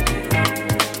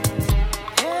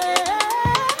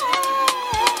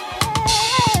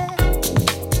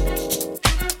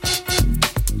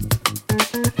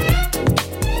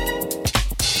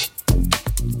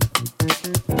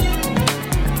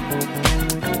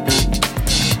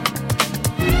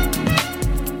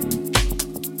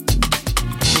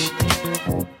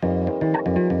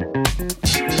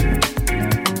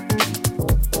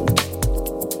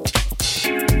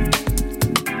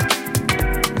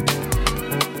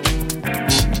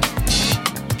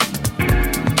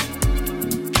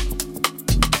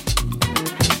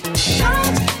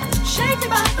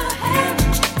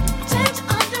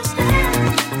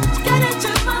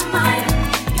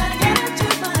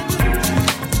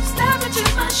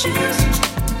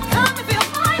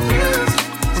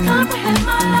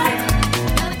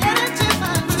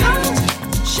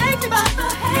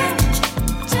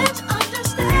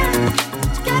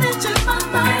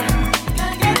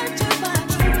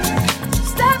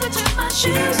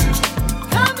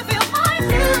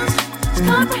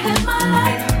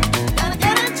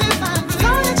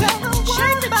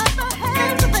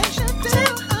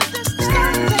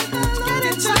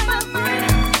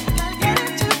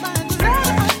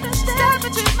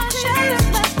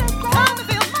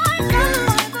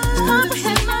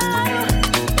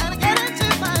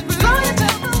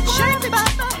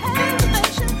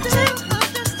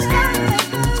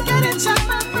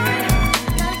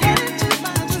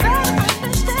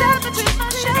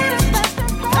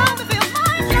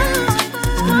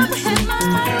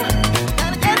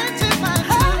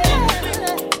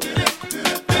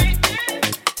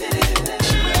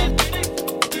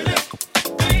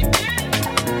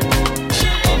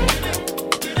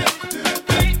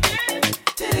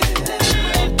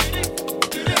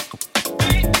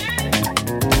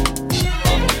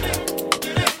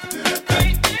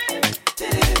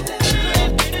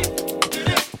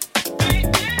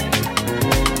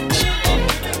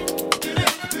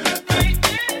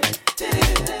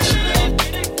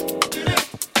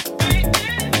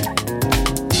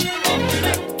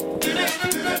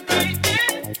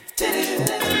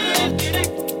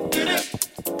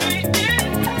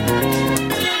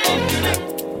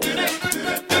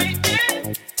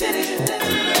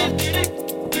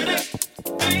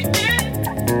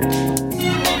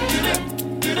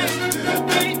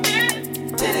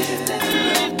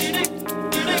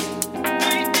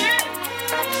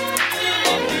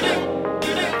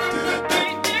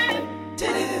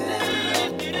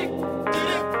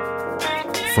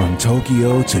From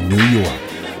Tokyo to New York,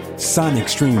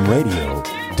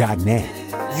 SonicStreamRadio.net.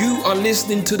 You are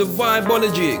listening to the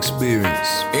Vibology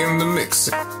Experience. In the mix.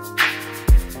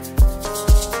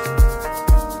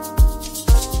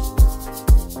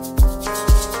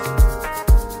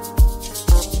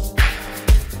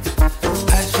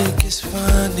 I think it's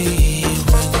funny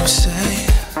when you say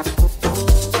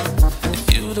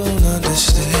you don't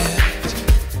understand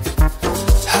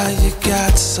how you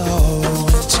got so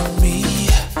into me,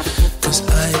 'cause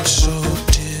I'm so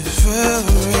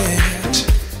different,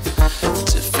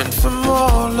 different from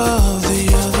all of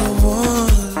the other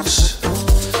ones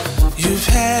you've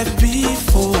had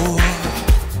before.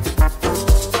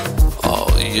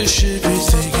 All you should be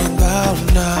thinking about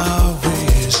now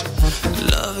is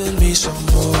loving me some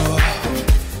more.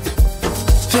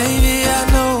 Baby, I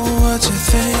know what you're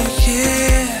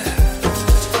thinking.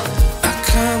 I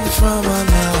come from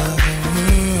another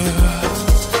world,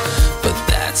 but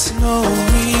that's no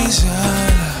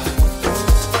reason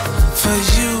for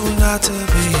you not to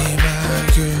be my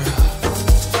girl.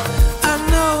 I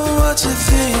know what you're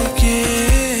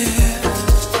thinking.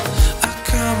 I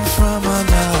come from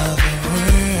another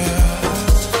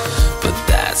world, but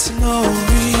that's no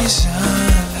reason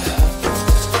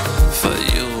for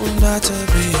you not to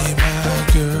be my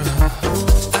girl.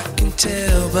 I can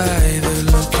tell by the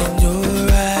look in your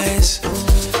eyes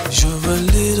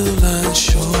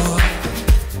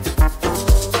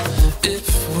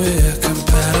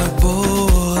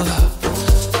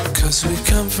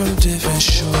from different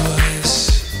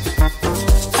shores.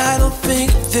 I don't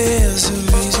think there's a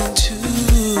reason to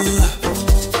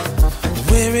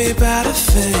worry about a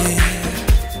thing.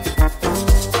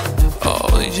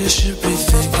 All you should be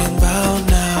thinking about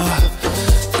now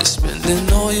is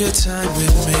spending all your time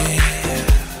with me.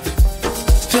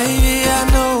 Baby, I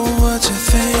know what you're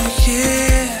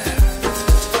thinking.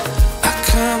 I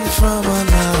come from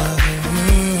another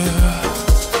world,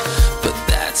 but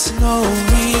that's no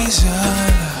reason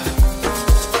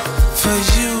for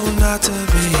you not to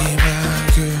be my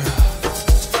girl.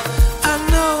 I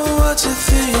know what you're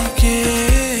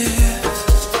thinking.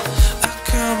 I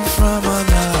come from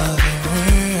another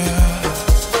world,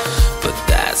 but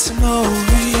that's no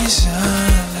reason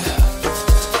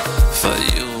for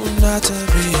you not to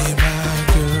be my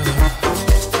girl.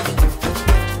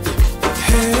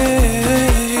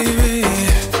 Hey,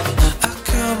 I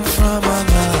come from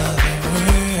another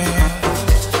world,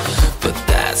 but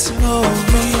that's no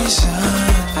reason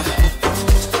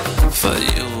for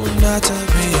you not to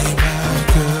be my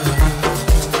girl.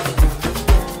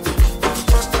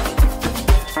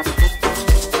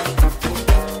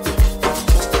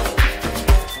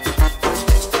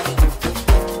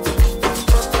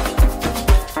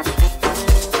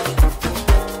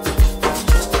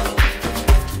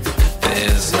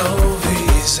 There's no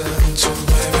reason to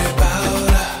worry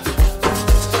about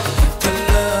the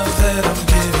love that I'm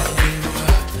giving you.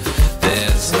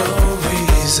 There's no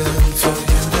reason for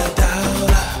you to doubt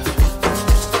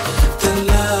the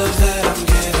love that I'm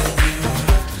giving you.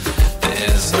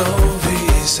 There's no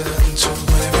reason to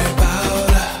worry about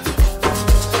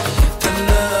the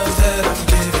love that I'm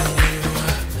giving you.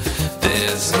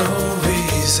 There's no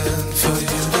reason for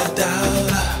you to doubt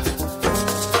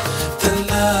the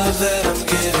love that I'm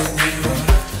giving you.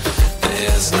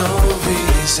 There's no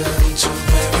reason to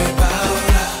worry about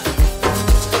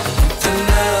the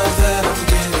love that I'm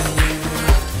giving you.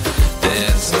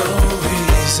 There's no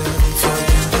reason for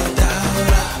you to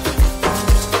doubt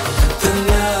the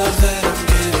love that I'm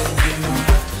giving you.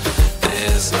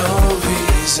 There's no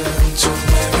reason to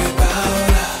worry about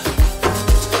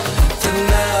the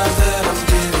love that I'm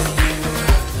giving you.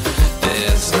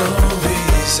 There's no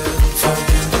reason for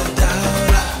you to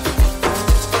doubt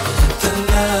the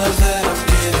love that I'm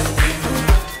giving you.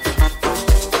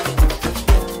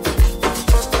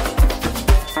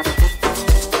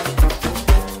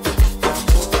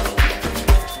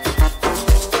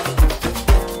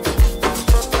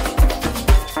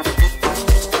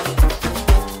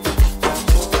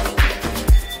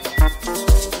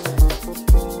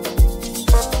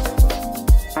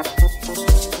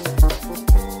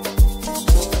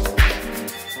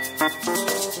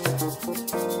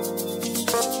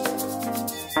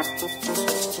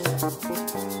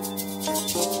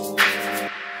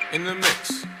 In the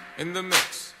mix, in the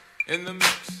mix, in the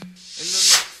mix, in the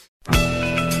mix.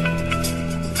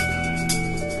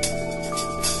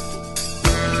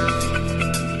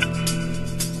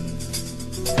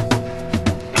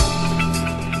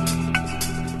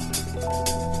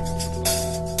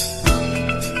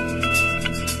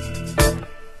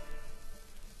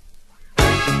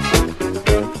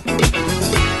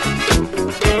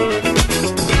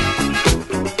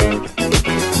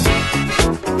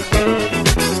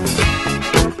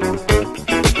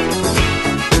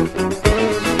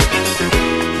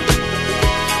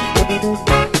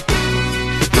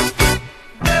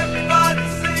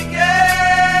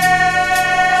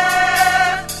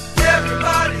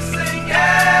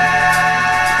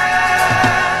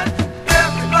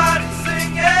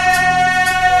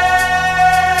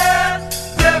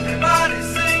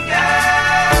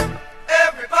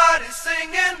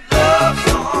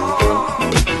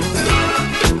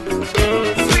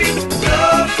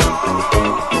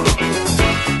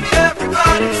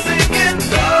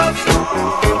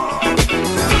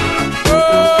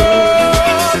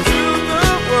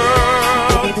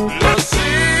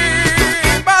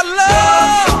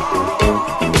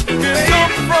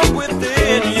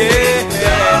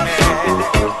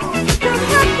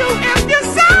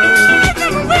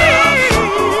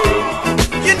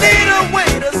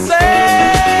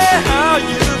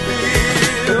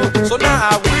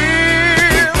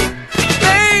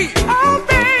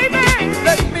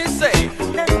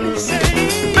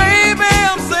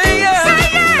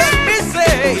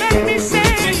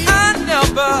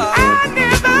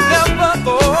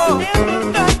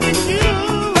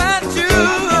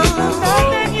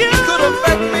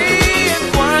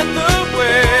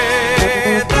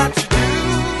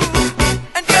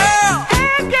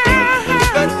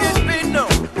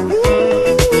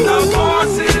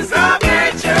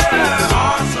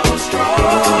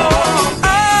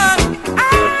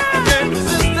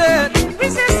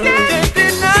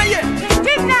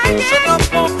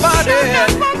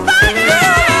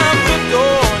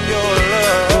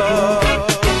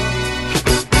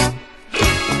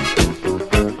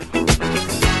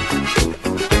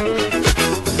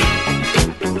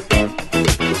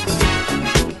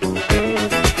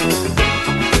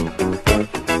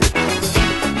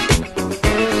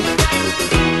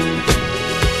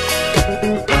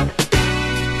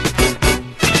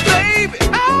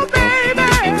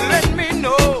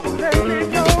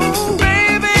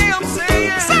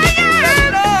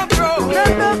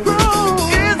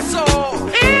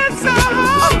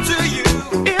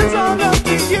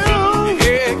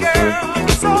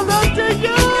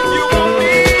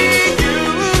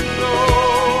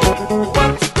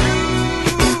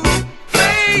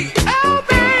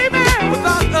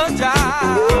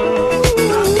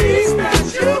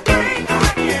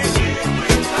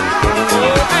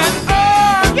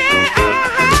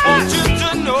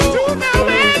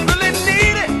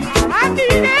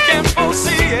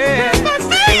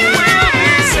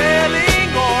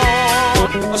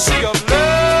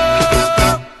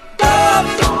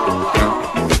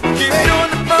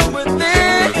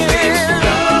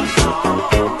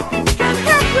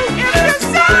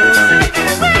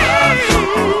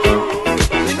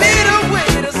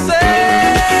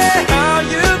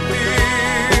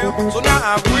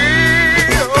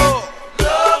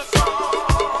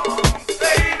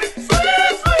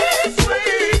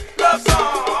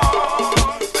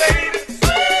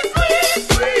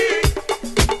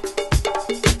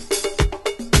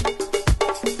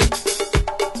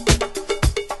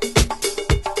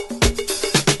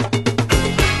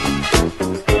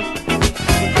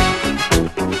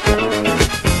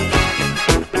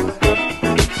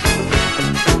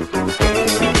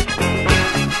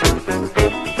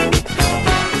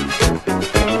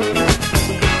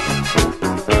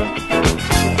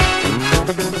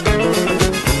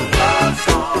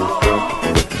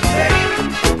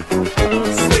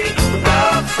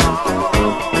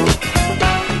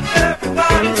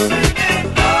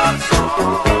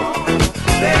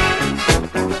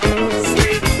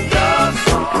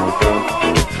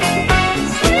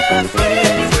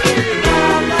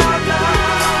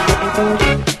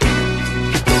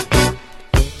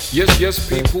 Yes,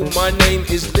 people, my name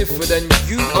is Lifford and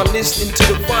you are listening to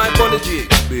the Vibology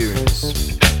Experience.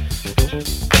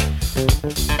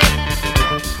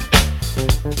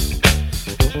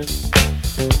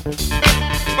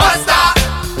 Buster!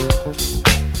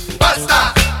 Buster!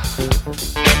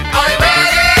 Are you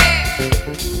ready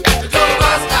to do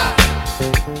Buster?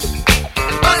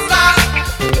 Buster!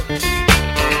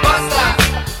 Buster!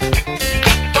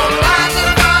 From the line to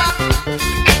the front,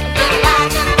 to the line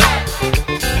to the back.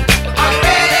 Are you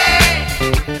ready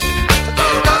to do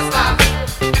Buster?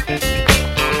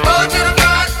 Go to the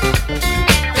front,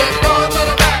 then go to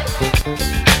the back.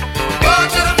 Go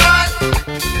to the front,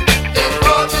 then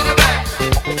go to the back.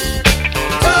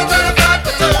 Two to the front,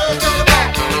 two to the back.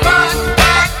 Front,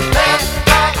 back, left,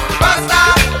 right. Buster,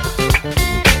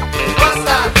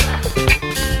 Buster.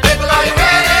 People, are you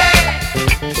ready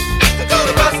to do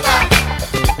the Buster?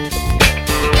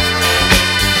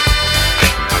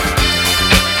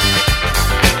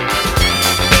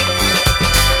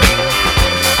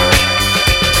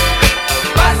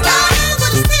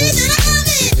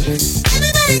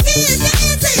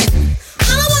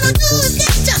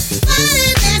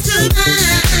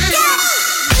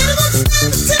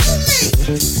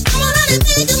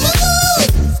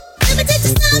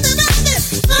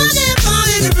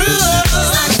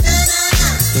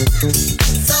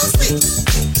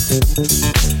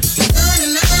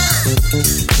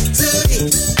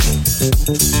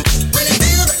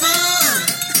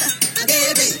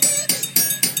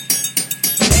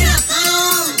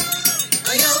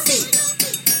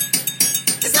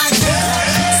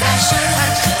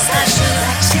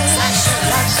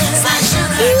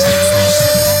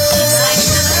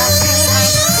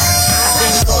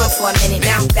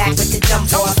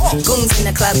 Goons in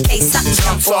the club, case something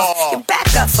jump off. You back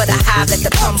up for the high, let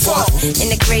the pump off. In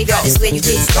the graveyard is where you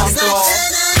get stomped off.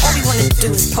 All we wanna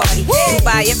do is party. And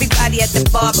buy everybody at the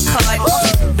bar Bacardi.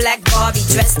 Black Barbie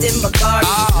dressed in Bulgari.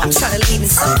 I'm tryna leave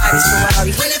in somebody's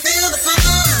Ferrari.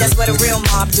 That's what a real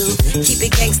mob do. Keep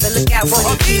it gangsta, look out for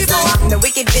the bees. I'm the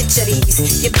wicked bitch of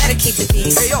these. You better keep the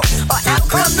peace, or out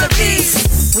come the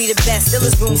beast. We the best, still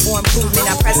is room for improvement.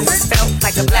 Our presence is felt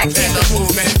like a Black Panther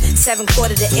movement. 7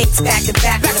 quarter to 8, back to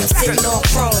back, and I'm sitting on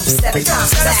chrome 7 times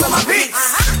back. My beats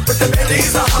with the Bentleys,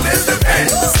 the Hummers, the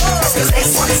Benz. Cause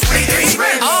H23 is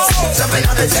rims. Jumping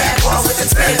on the Jaguar with the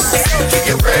twins. Keep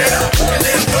your bread up and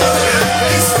live good.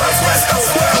 East Coast, West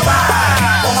Coast,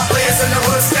 worldwide. All my players in the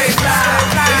hood stay fly.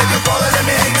 And if you're falling, let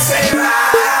me hear you say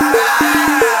ride.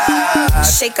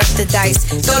 Shake up the dice,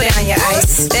 throw it on your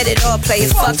ice. Bet it all, play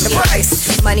it, fuck the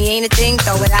price. Money ain't a thing,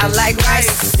 throw it out like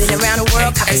rice. Been around the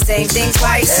world, copy the same thing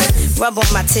twice. Rub on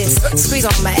my tits, squeeze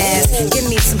on my ass. Give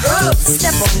me some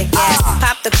step on the gas.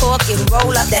 Pop the cork and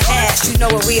roll up the hash. You know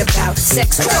what we about,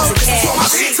 sex, drugs, and cash.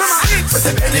 With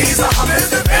the Bentleys, the Hummers,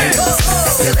 the Benz.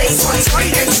 Still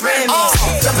H23 inch rims.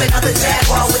 Jumping on the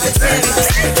Jaguar with the twins.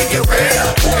 Keep your bread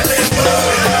up and live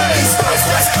good. East Coast,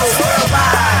 West Coast,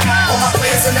 worldwide. All my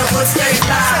players in the hood stay fly.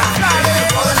 And if you're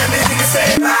falling, let me hear you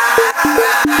say ride.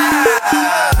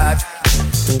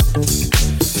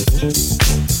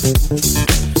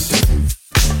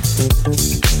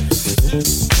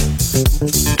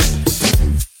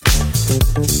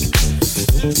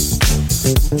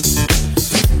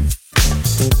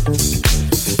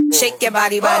 Shake your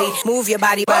body, body, move your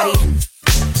body, body.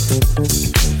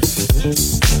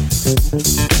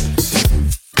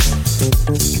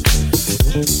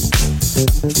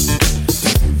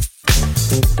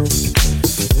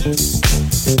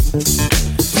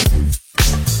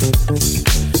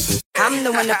 I'm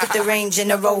the one that put the range in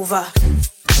the Rover.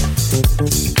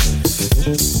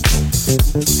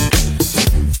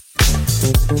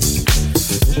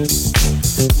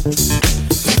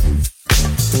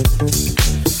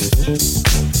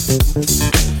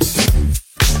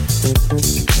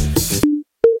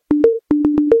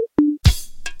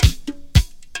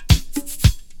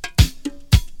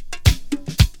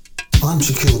 I'm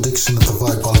Shaquille Dixon of the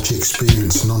Vibology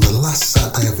Experience, and on the last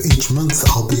Saturday of each month,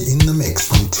 I'll be in the mix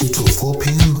from 2 till 4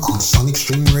 p.m. on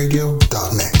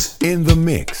SonicStreamRadio.net. In the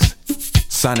mix.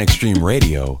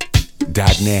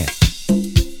 SonicStreamRadio.net.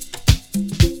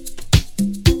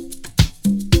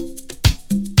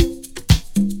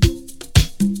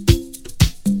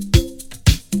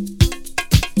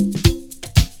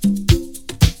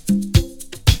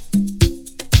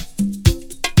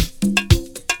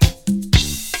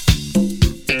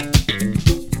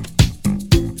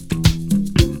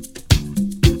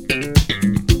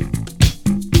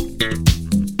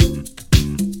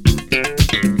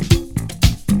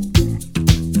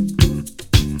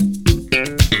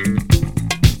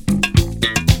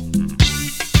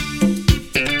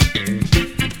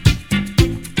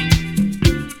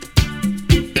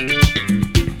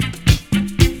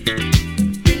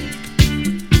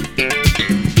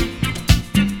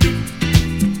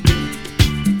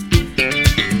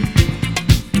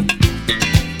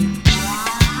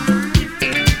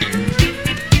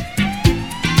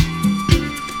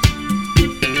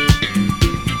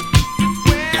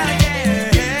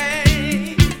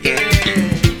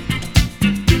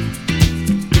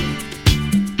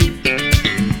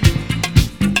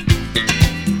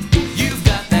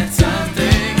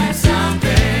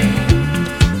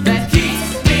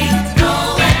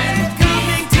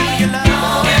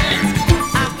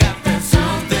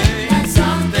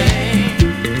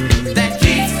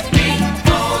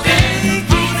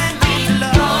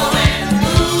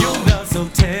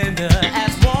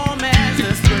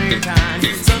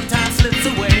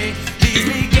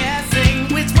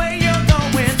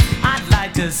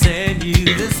 to send you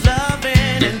this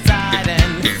loving inside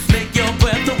and make your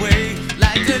breath away.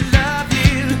 Like to love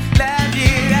you, love you.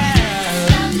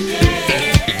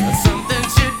 Something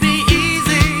should be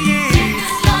easy.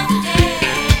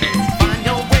 Find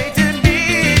your way to me.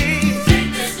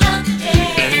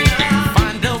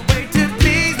 Find a way to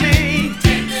please me.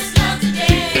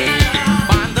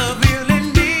 Find the real in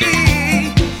me.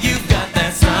 You've got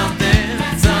that something,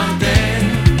 something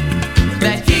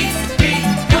that keeps me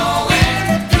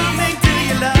going, coming to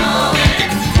your love.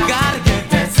 Gotta get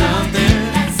that something,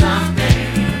 something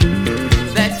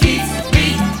that keeps me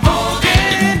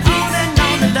holding on and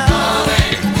on to love.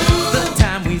 The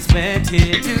time we spent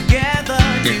here together,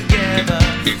 together,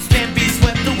 can't be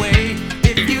swept away.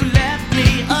 If you left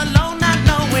me alone, not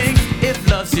knowing if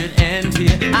love should end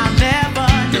here, I'll never,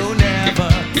 no, never,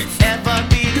 ever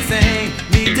be the same.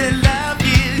 Need to love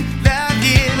you, love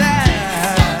you,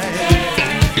 love.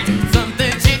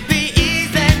 Something should be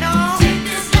easy, no.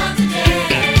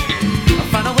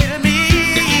 Find a way to me,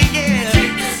 yeah.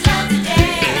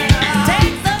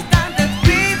 Take some time to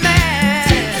breathe, man.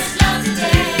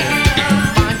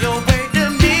 Find your way to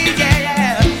me,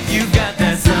 yeah. You got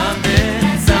that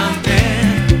something, something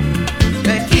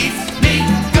that keeps me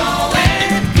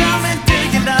going, coming to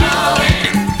your love.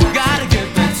 Gotta get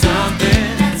that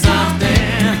something,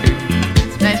 something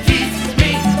that keeps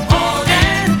me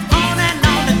holding on and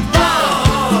on to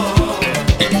love.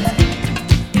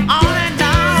 On and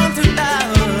on to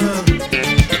love.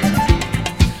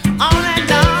 On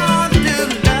and on to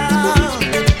love.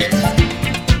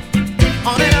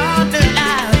 On and on to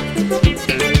love.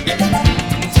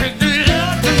 Take the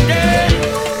love today.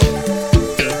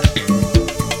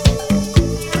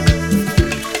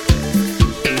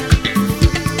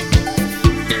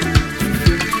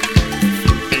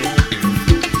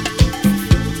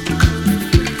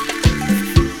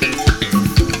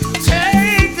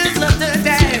 Take this love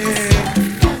today.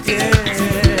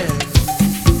 Yeah.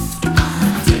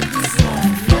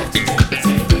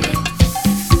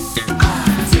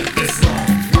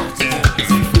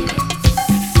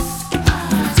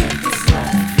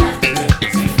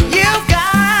 You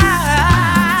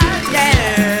got,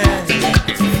 yeah.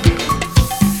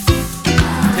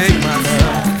 Take my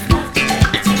love,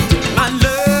 my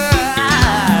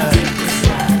love.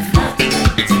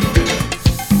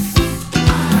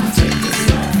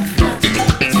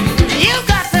 You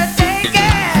got to take it,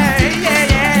 yeah,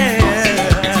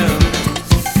 yeah.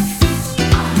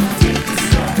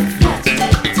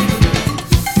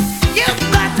 You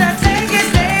got to take it,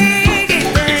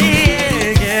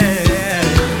 yeah.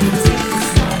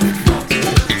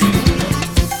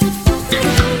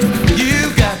 You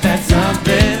got that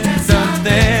something,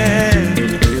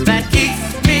 something that keeps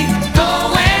me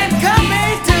going,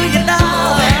 coming to your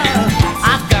love.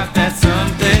 I've got that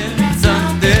something,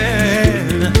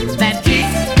 something that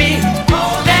keeps me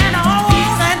holding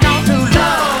on and on to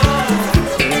love.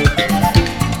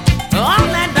 On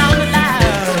and on to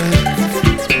love.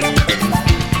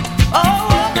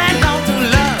 Oh, on and on to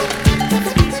love.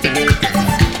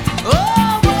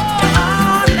 Oh,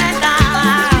 on and on.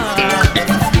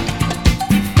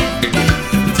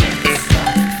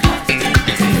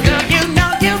 Girl, you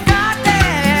know you got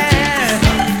that.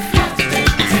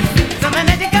 Something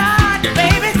that you got,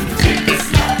 baby.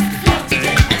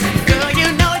 Girl, you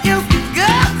know you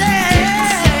got that.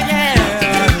 Yeah.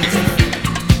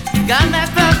 Got that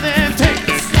something. Take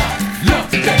this love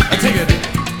today. I take it.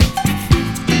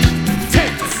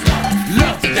 Take this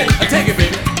love today. I take it,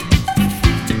 baby.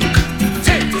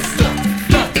 Take this love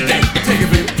today. I take it,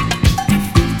 baby.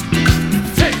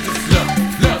 Take this love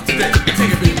today. I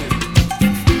take it, baby.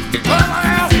 Well, I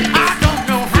don't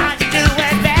know how you do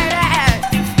it, baby.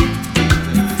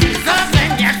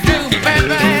 Something you do,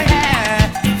 baby.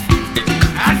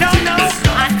 I don't know,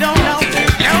 don't know,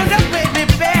 baby,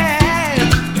 baby.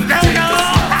 Don't know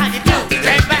how you do it,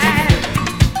 baby.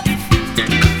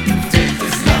 Take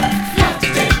this love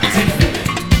today, I take it, baby.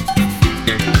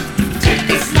 Take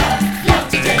this love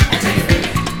today, I take it, baby.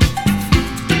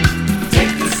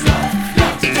 Take this love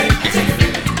today, I take it,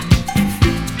 baby.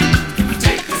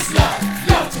 Take this love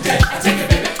today, I take it,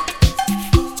 baby.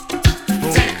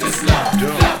 Take this love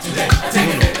today, I take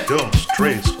it, baby. Dos,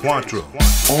 tres, cuatro.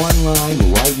 Online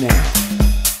right now.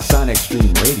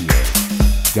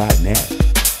 SonicStreamRadio.net.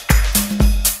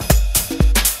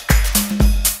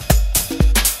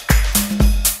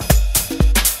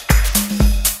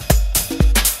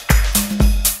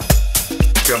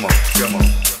 Come on, come on.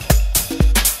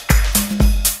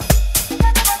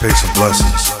 Peace and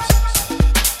blessings.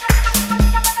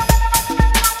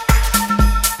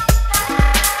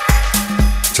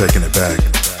 Taking it back.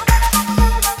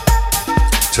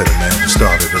 said the man who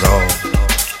started it all.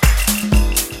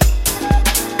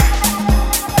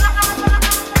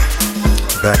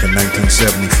 Back in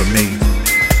 1970 for me,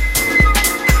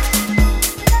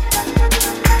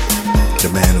 the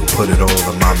man who put it all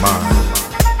in my mind.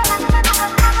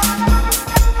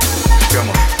 Come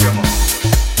on, come on.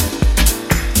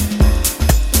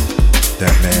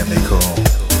 That man they call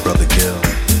Brother Gil.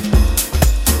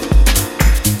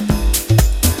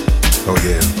 Oh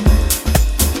yeah.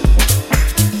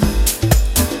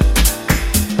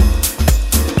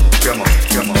 Come on,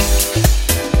 come on.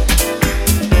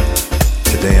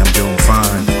 Today I'm doing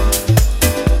fine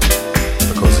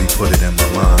because he put it in my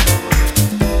mind.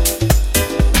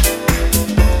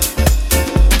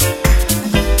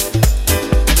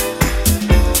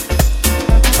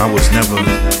 I was never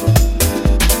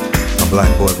a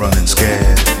black boy running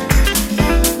scared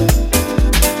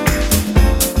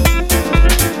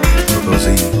because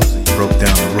he broke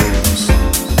down the rules,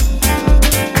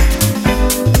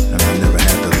 and I never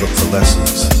had to look for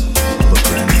lessons, look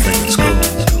for anything in school.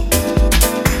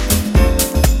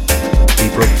 He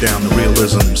broke down the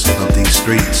realisms of these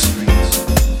streets.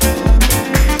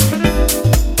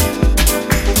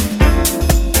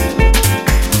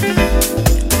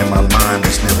 My mind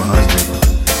was never hungry,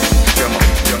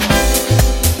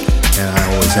 and I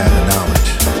always had the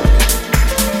knowledge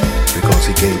because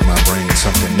he gave my brain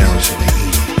something nourishing to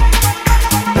eat.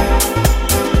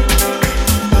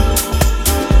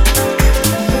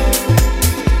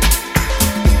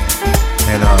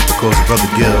 And because of Brother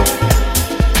Gil,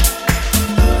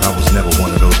 I was never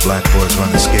one of those black boys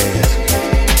running scared,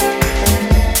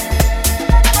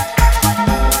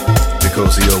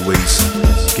 because he always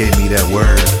gave me that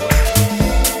word.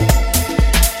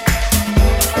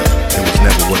 It was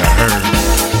never what I heard,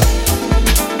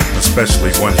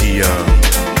 especially when he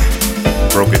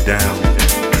broke it down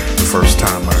the first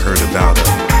time I heard about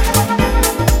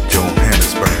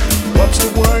Johannesburg. What's the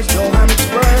word,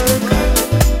 Johannesburg?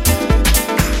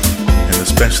 And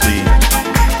especially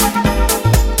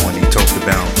when he talked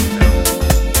about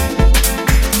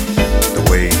the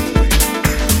way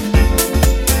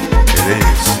it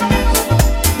is.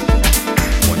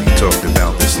 Talked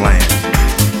about this land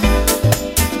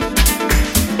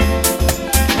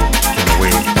and the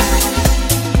way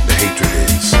the hatred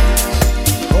is.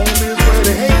 Home is where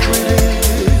the hatred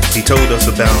is. He told us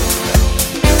about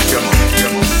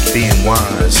being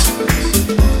wise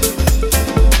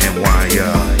and why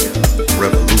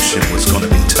revolution was going to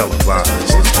be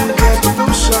televised.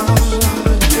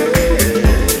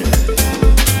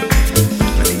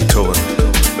 And he taught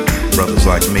brothers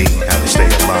like me how to stay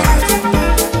alive.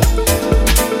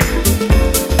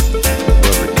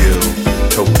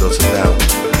 Told us about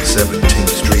 17th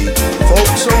Street.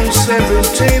 Folks on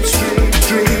 17th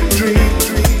Street.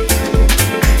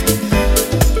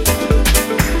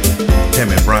 Him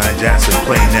and Brian Jackson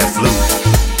playing that flute.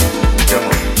 Come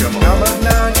on, come on. Number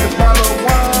 9, you follow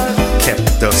one.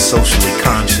 Kept us socially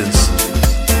conscious.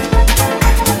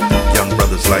 Young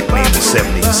brothers like me in the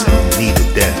 70s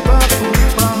needed that.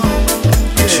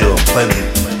 I'm sure plenty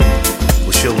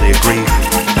will surely agree.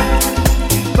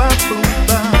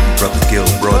 Brother Gil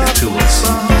brought it to us.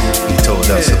 He told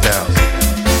us about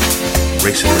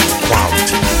racial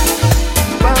equality,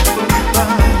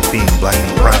 being black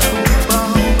and proud.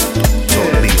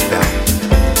 Told me about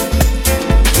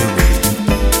unity,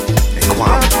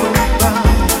 equality,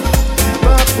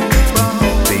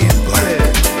 being black.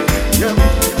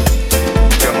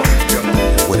 Come on,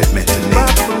 what it meant to me.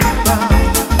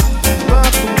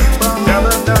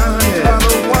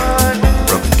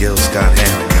 Brother Gil's got hand.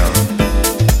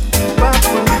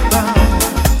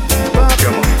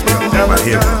 My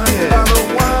hero.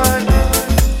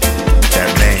 That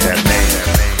man.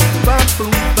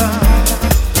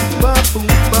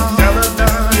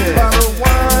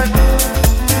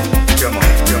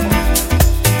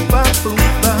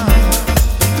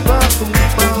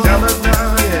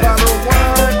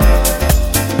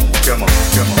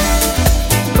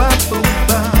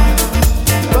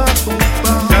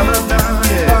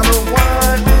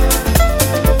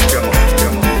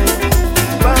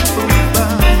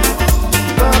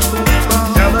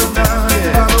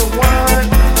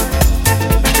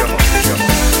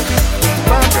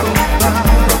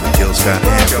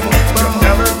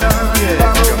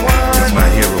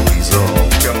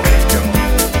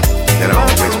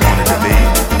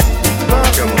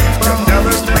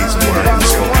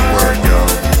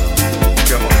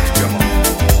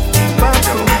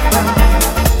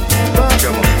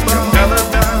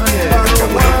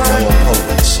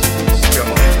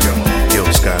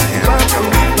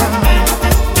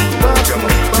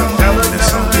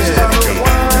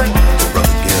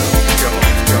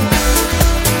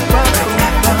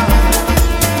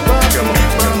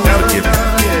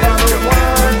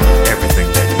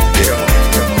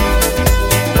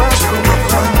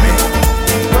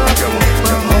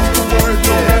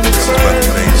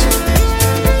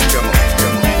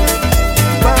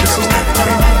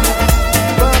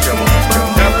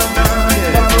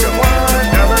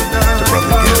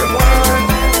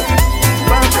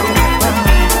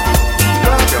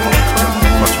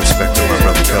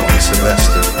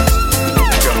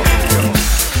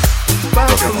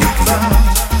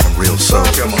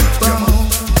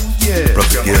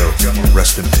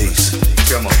 Rest in peace.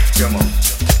 Come on, come on.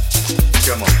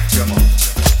 Come on, come on.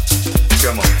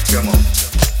 Come on, come on.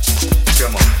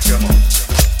 Come on, come on.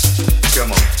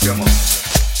 Come on, come on.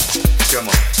 Come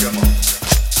on, come on.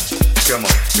 Come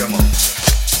on, come on.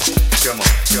 Come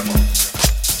on, come on.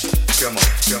 Come on, come on. Come on,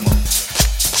 come on.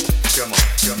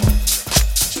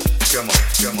 Come on,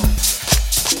 come on.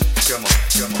 Come on,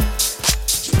 come on.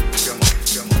 Come on,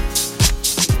 come on.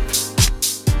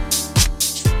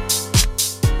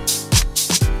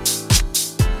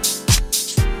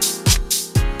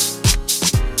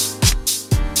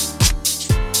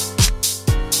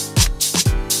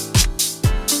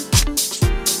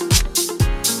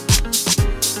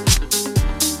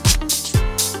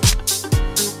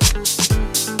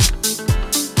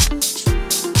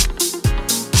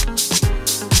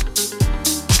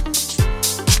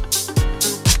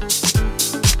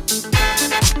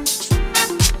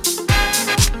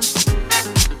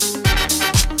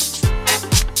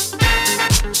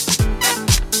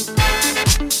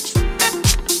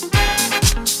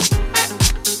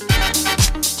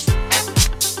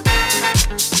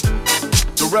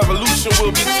 Revolution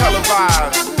will be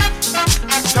televised.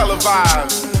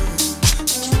 Televised.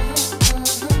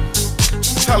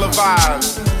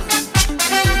 Televised.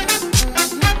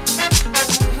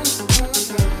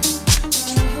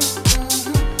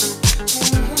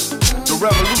 The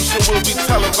revolution will be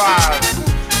televised.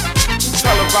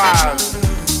 Televised.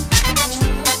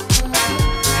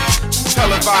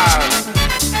 Televised.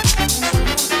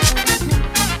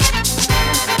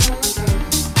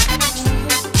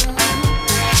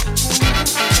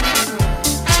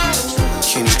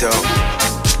 Kenny Dope.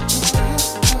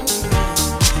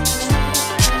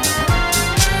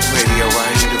 Radio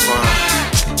Raheem Devon.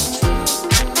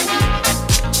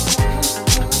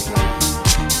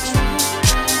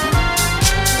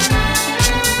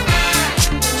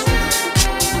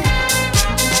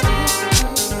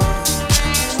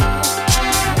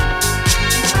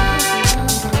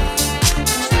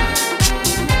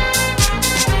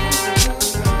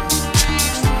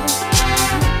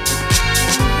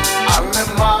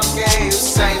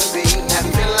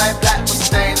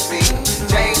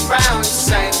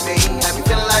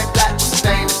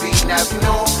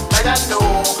 I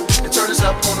know, and turn this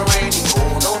up on the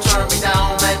radio. Don't turn me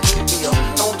down, man, keep me up.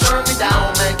 Don't turn me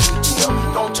down, man, keep me up.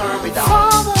 Don't turn me down.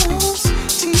 Fathers,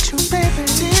 teach your baby.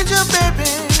 Teach your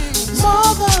baby.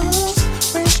 Mothers,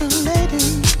 raise your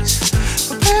ladies.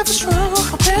 Prepare for struggle,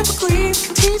 prepare for grief.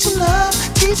 Teach them love,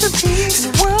 teach them peace.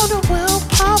 In a world of wealth,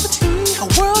 poverty, a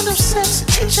world of sex,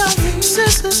 HIV,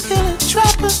 sisters killing,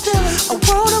 trappers stealing, a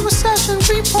world of recession,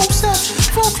 repossession,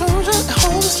 foreclosure, and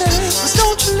homelessness. But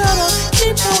don't you let up,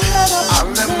 keep your head up. I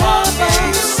remember my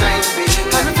days, the same beat.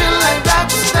 I feel like that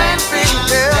was staying beat.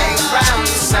 James Brown,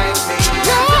 the same beat.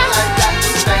 I feel like that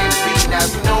was staying beat. Now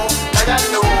you know, like I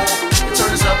know, you turn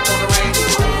this up on the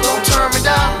radio. Don't turn me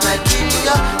down, man, keep me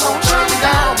up. Don't turn me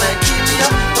down, man, keep me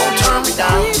up. Don't turn me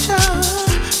down.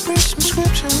 Preach some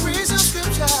scripture, read some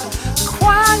scripture.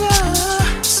 Choir,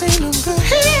 sing them good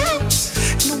hymns.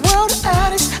 In the world of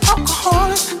addicts,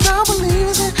 alcoholics,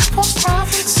 non-believers, and false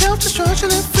prophets,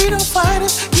 self-destruction and freedom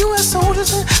fighters, U.S.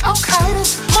 soldiers and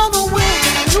Al-Qaeda's, mother wind,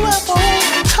 UFO,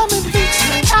 come in peace.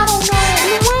 I don't know. In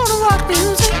the world of rock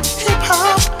music,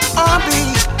 hip-hop, R&B,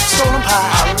 soul and pie.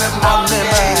 I remember my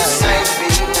days, the same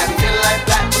beat. I feel like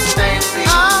that was staying beat.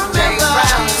 James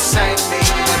Brown, the same beat.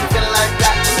 I feel like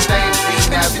that was staying beat.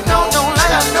 Now you know, don't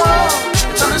let I know.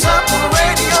 Turn this up on the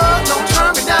radio. Don't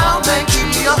turn me down, man, keep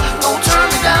me up. Don't turn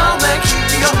me down, man, keep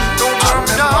me up. Don't turn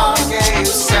me down. Yeah, the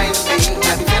same beat.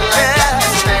 I feel like that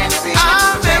was staying beat.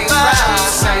 James Brown,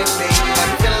 the same beat. I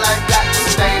feel like that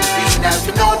was staying beat.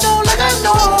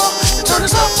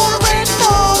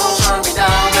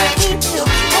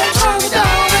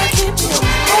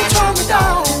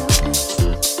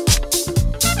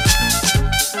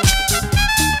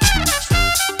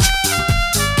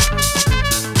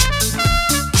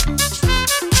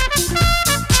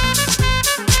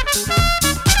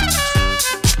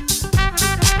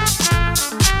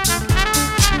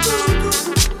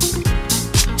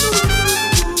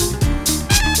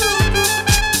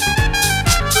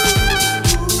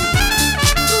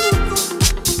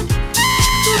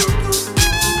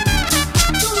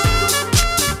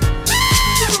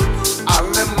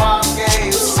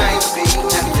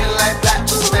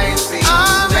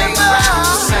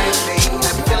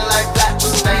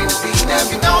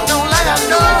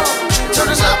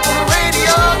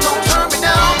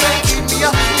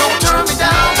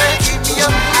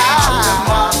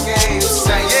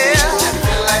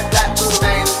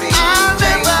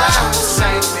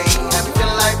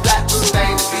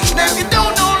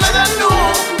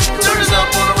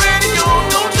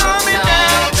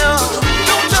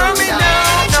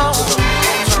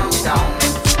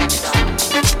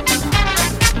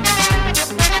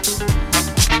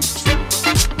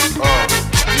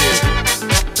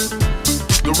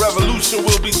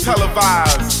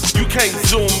 televised. You can't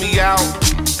zoom me out.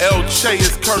 El Che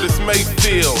is Curtis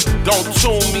Mayfield. Don't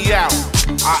tune me out.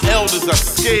 Our elders are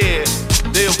scared.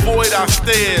 They avoid our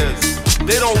stares.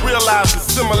 They don't realize the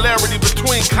similarity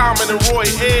between Common and Roy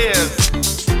Ayers.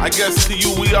 I guess to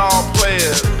you we all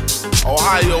players.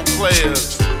 Ohio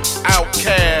players.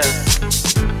 Outcasts.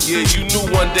 Yeah, you knew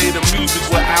one day the music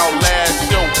would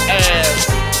outlast your ass.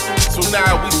 So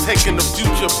now we taking the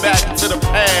future back to the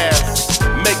past,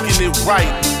 making it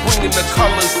right, bringing the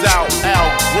colors out.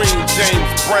 Al Green,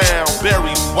 James Brown,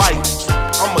 Barry White.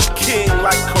 I'm a king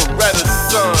like Coretta's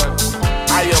son.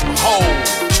 I am whole,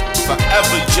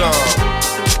 forever young.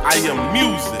 I am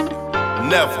music,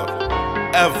 never,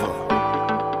 ever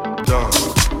done.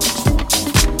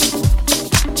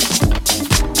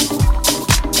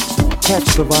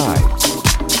 Catch the vibes.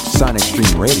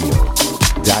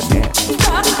 SonicStreamRadio.net.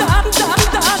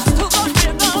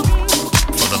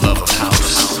 For the love of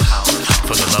house,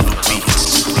 for the love of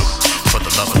beats, for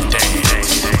the love of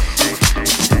dance.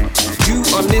 You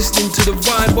are listening to the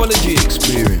Vibology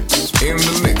Experience. In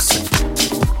the mix.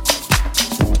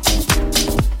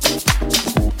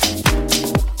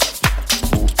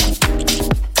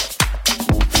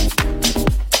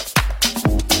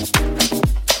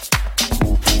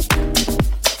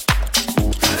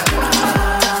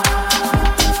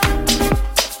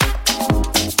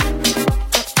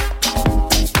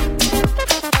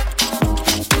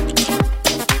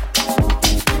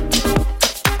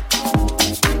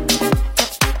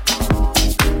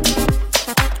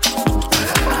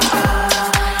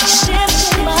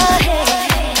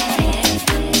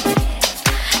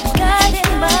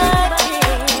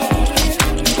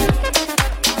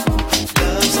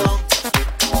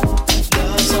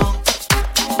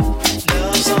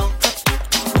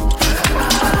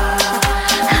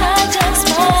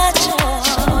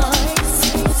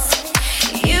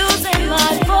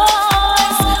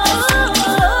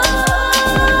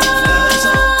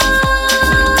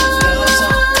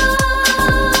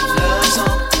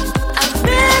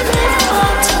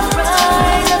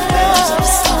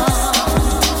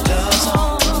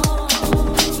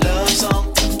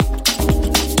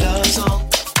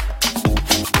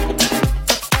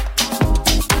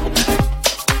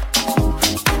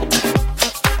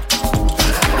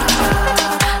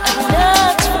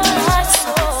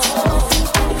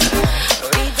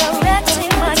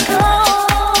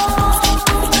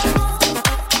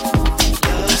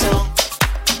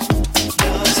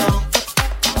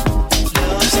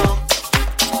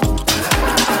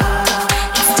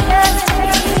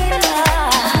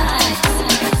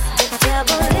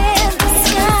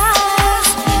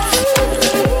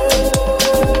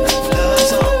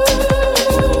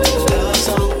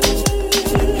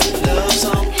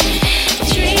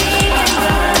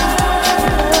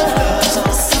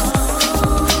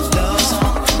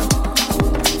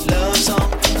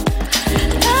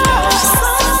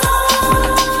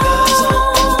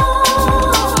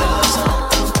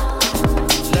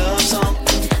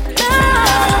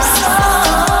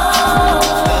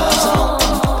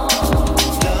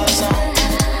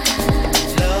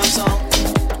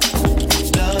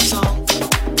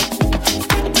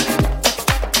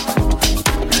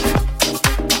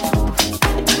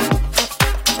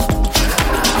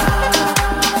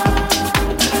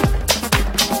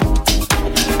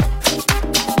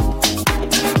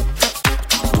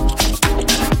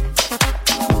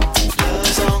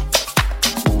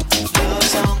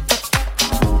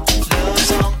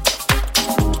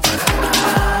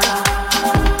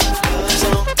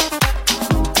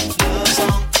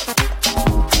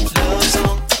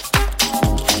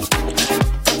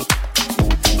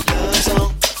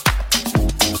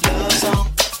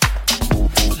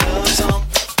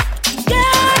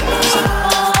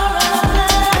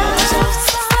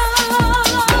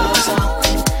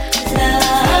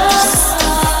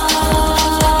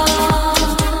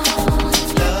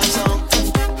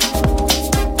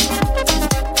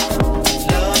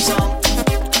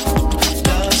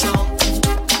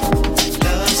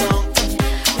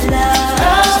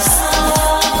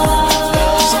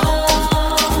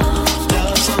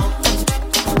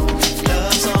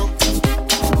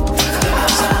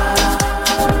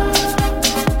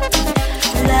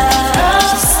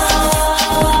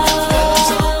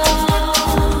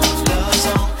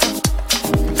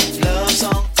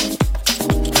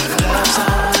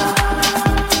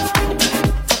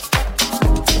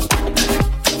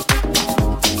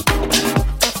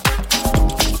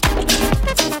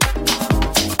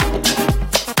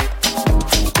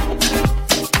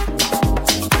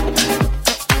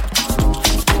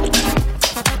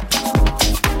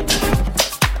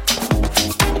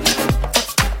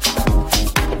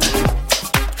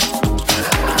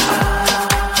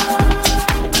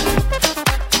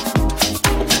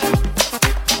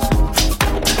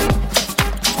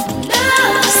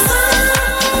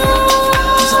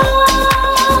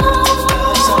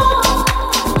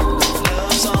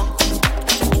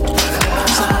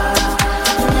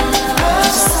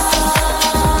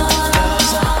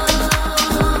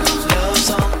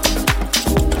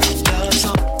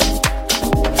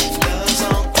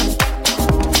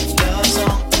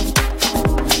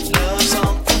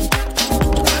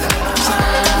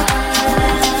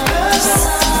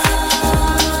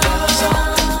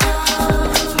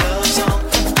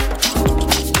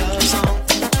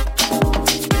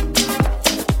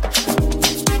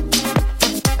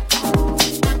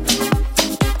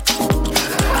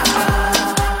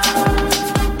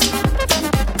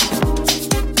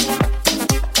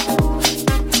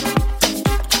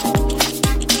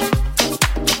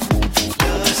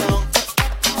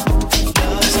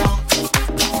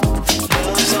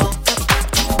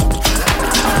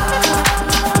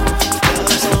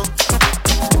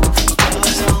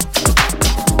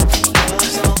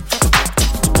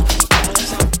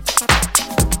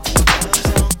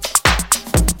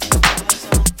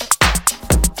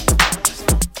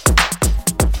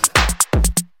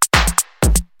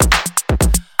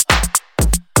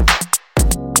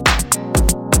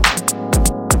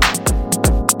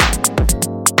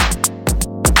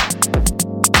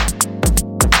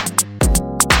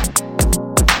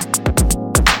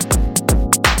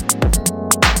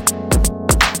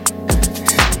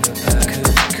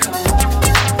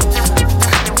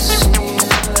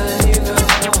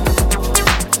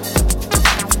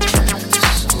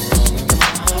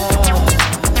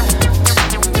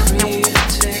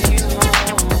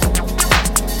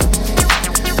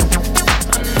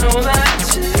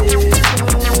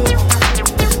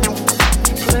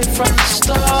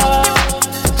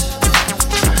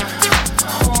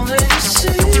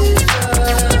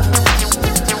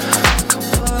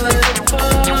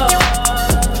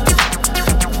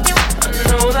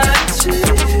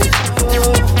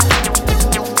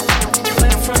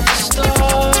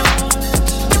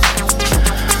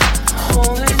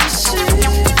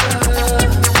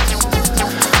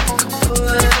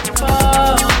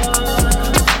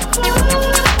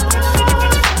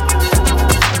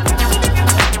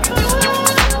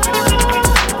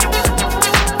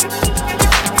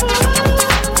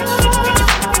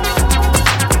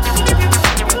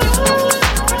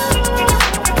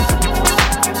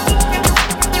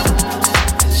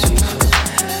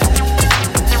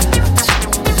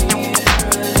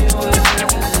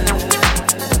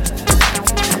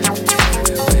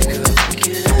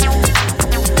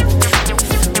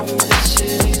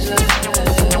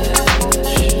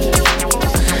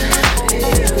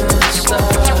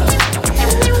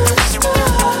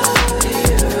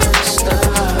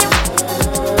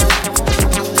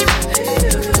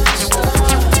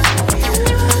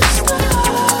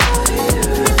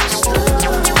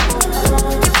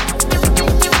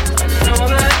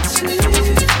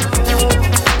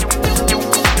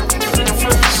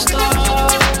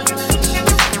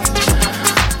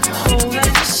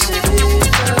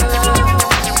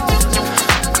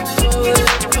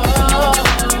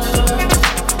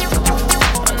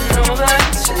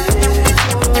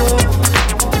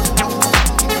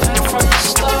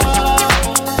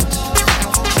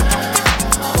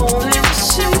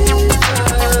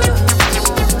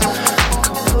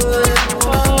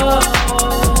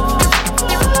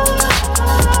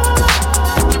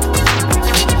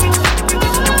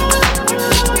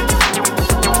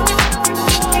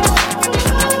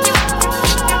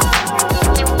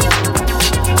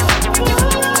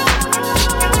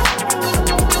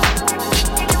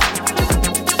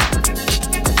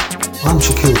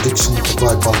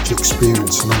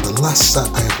 Experience, and on the last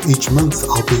Saturday of each month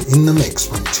I'll be in the mix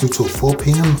from 2 till 4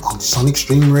 p.m. on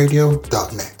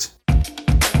sonicstreamradio.net.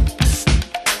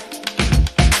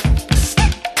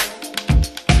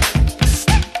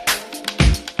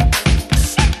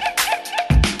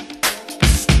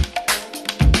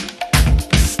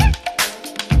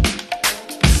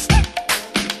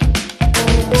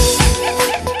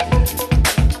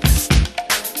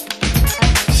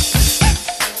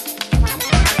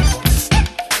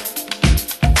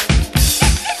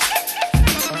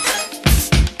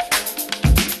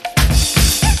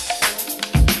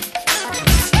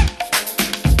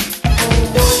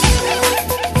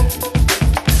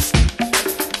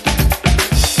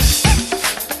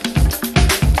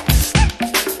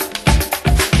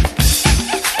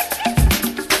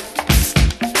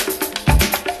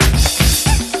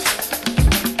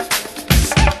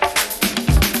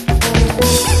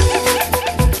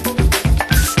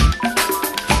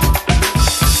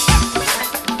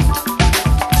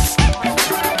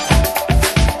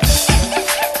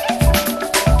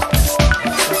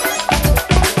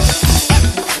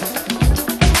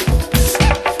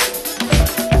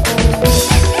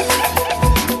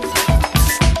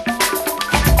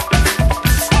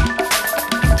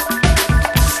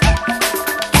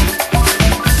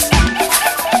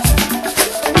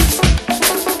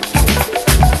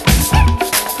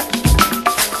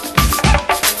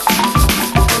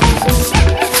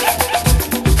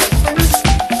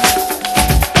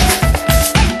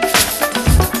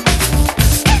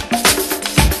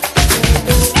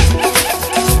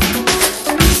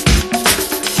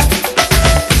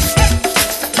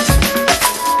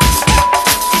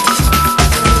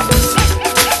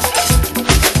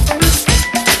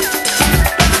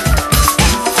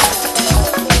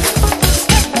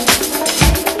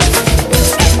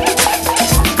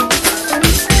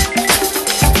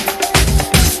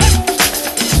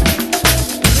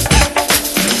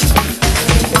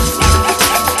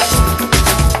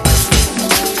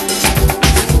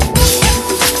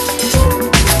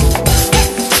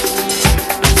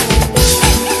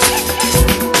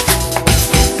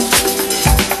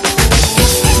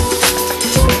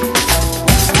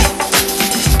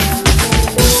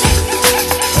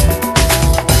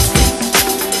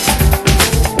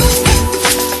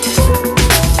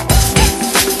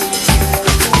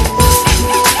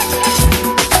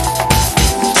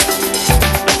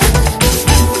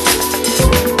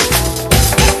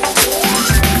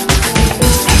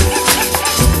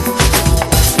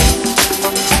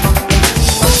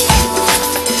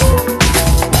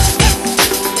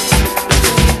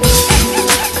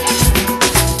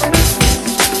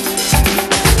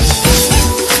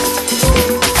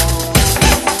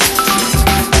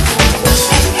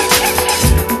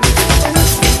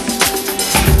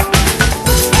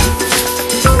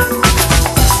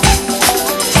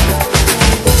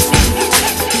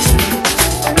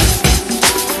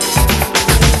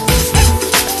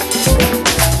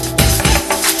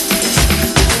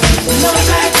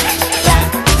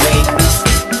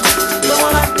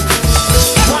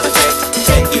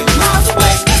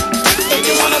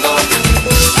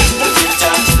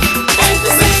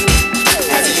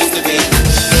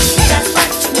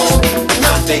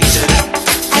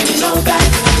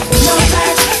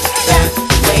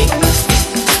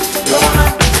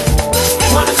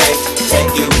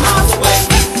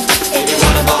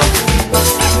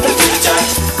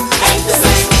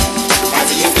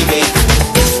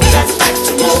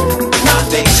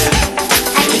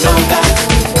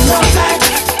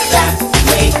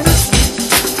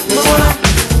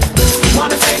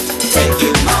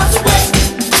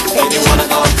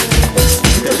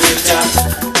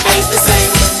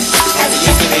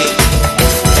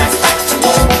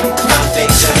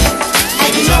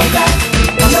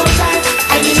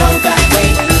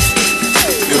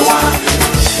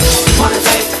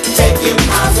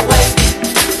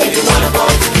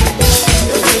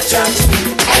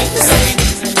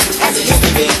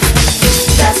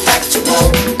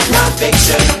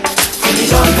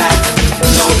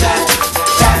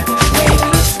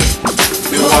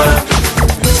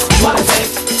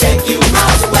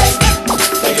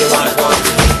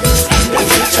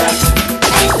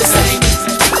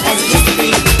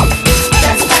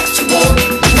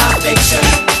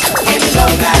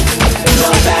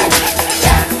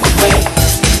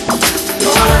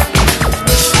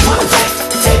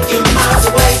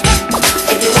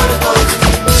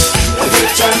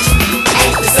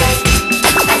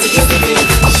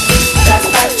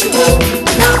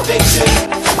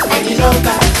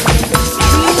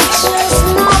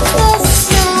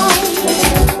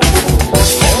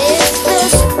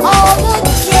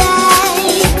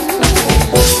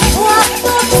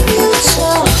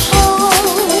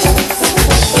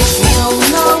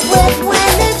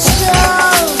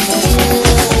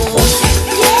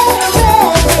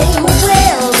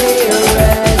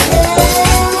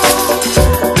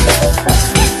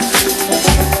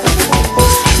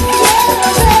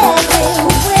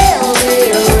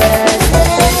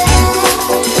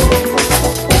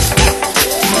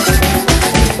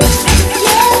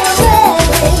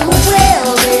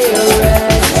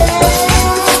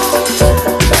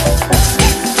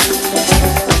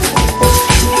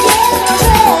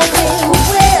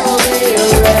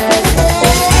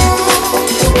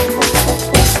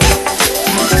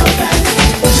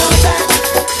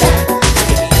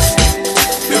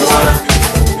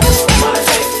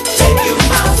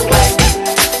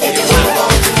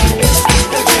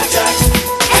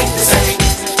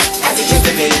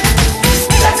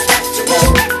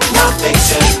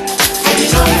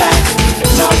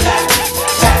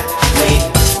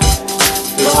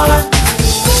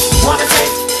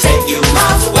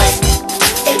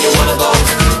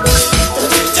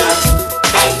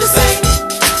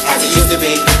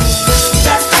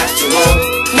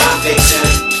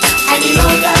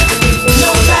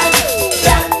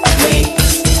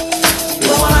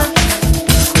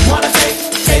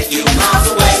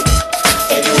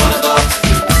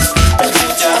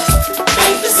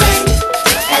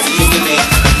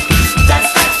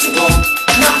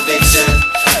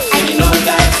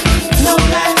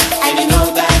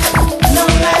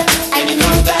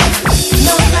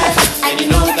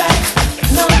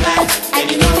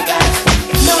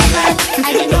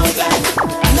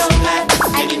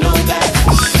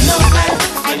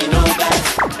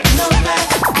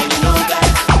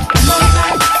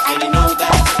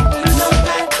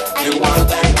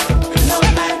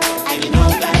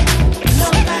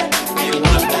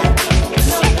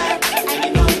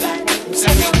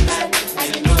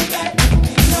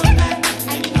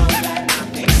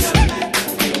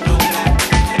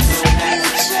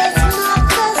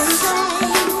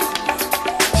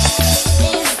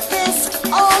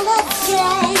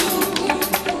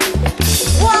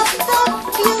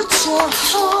 so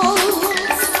hard.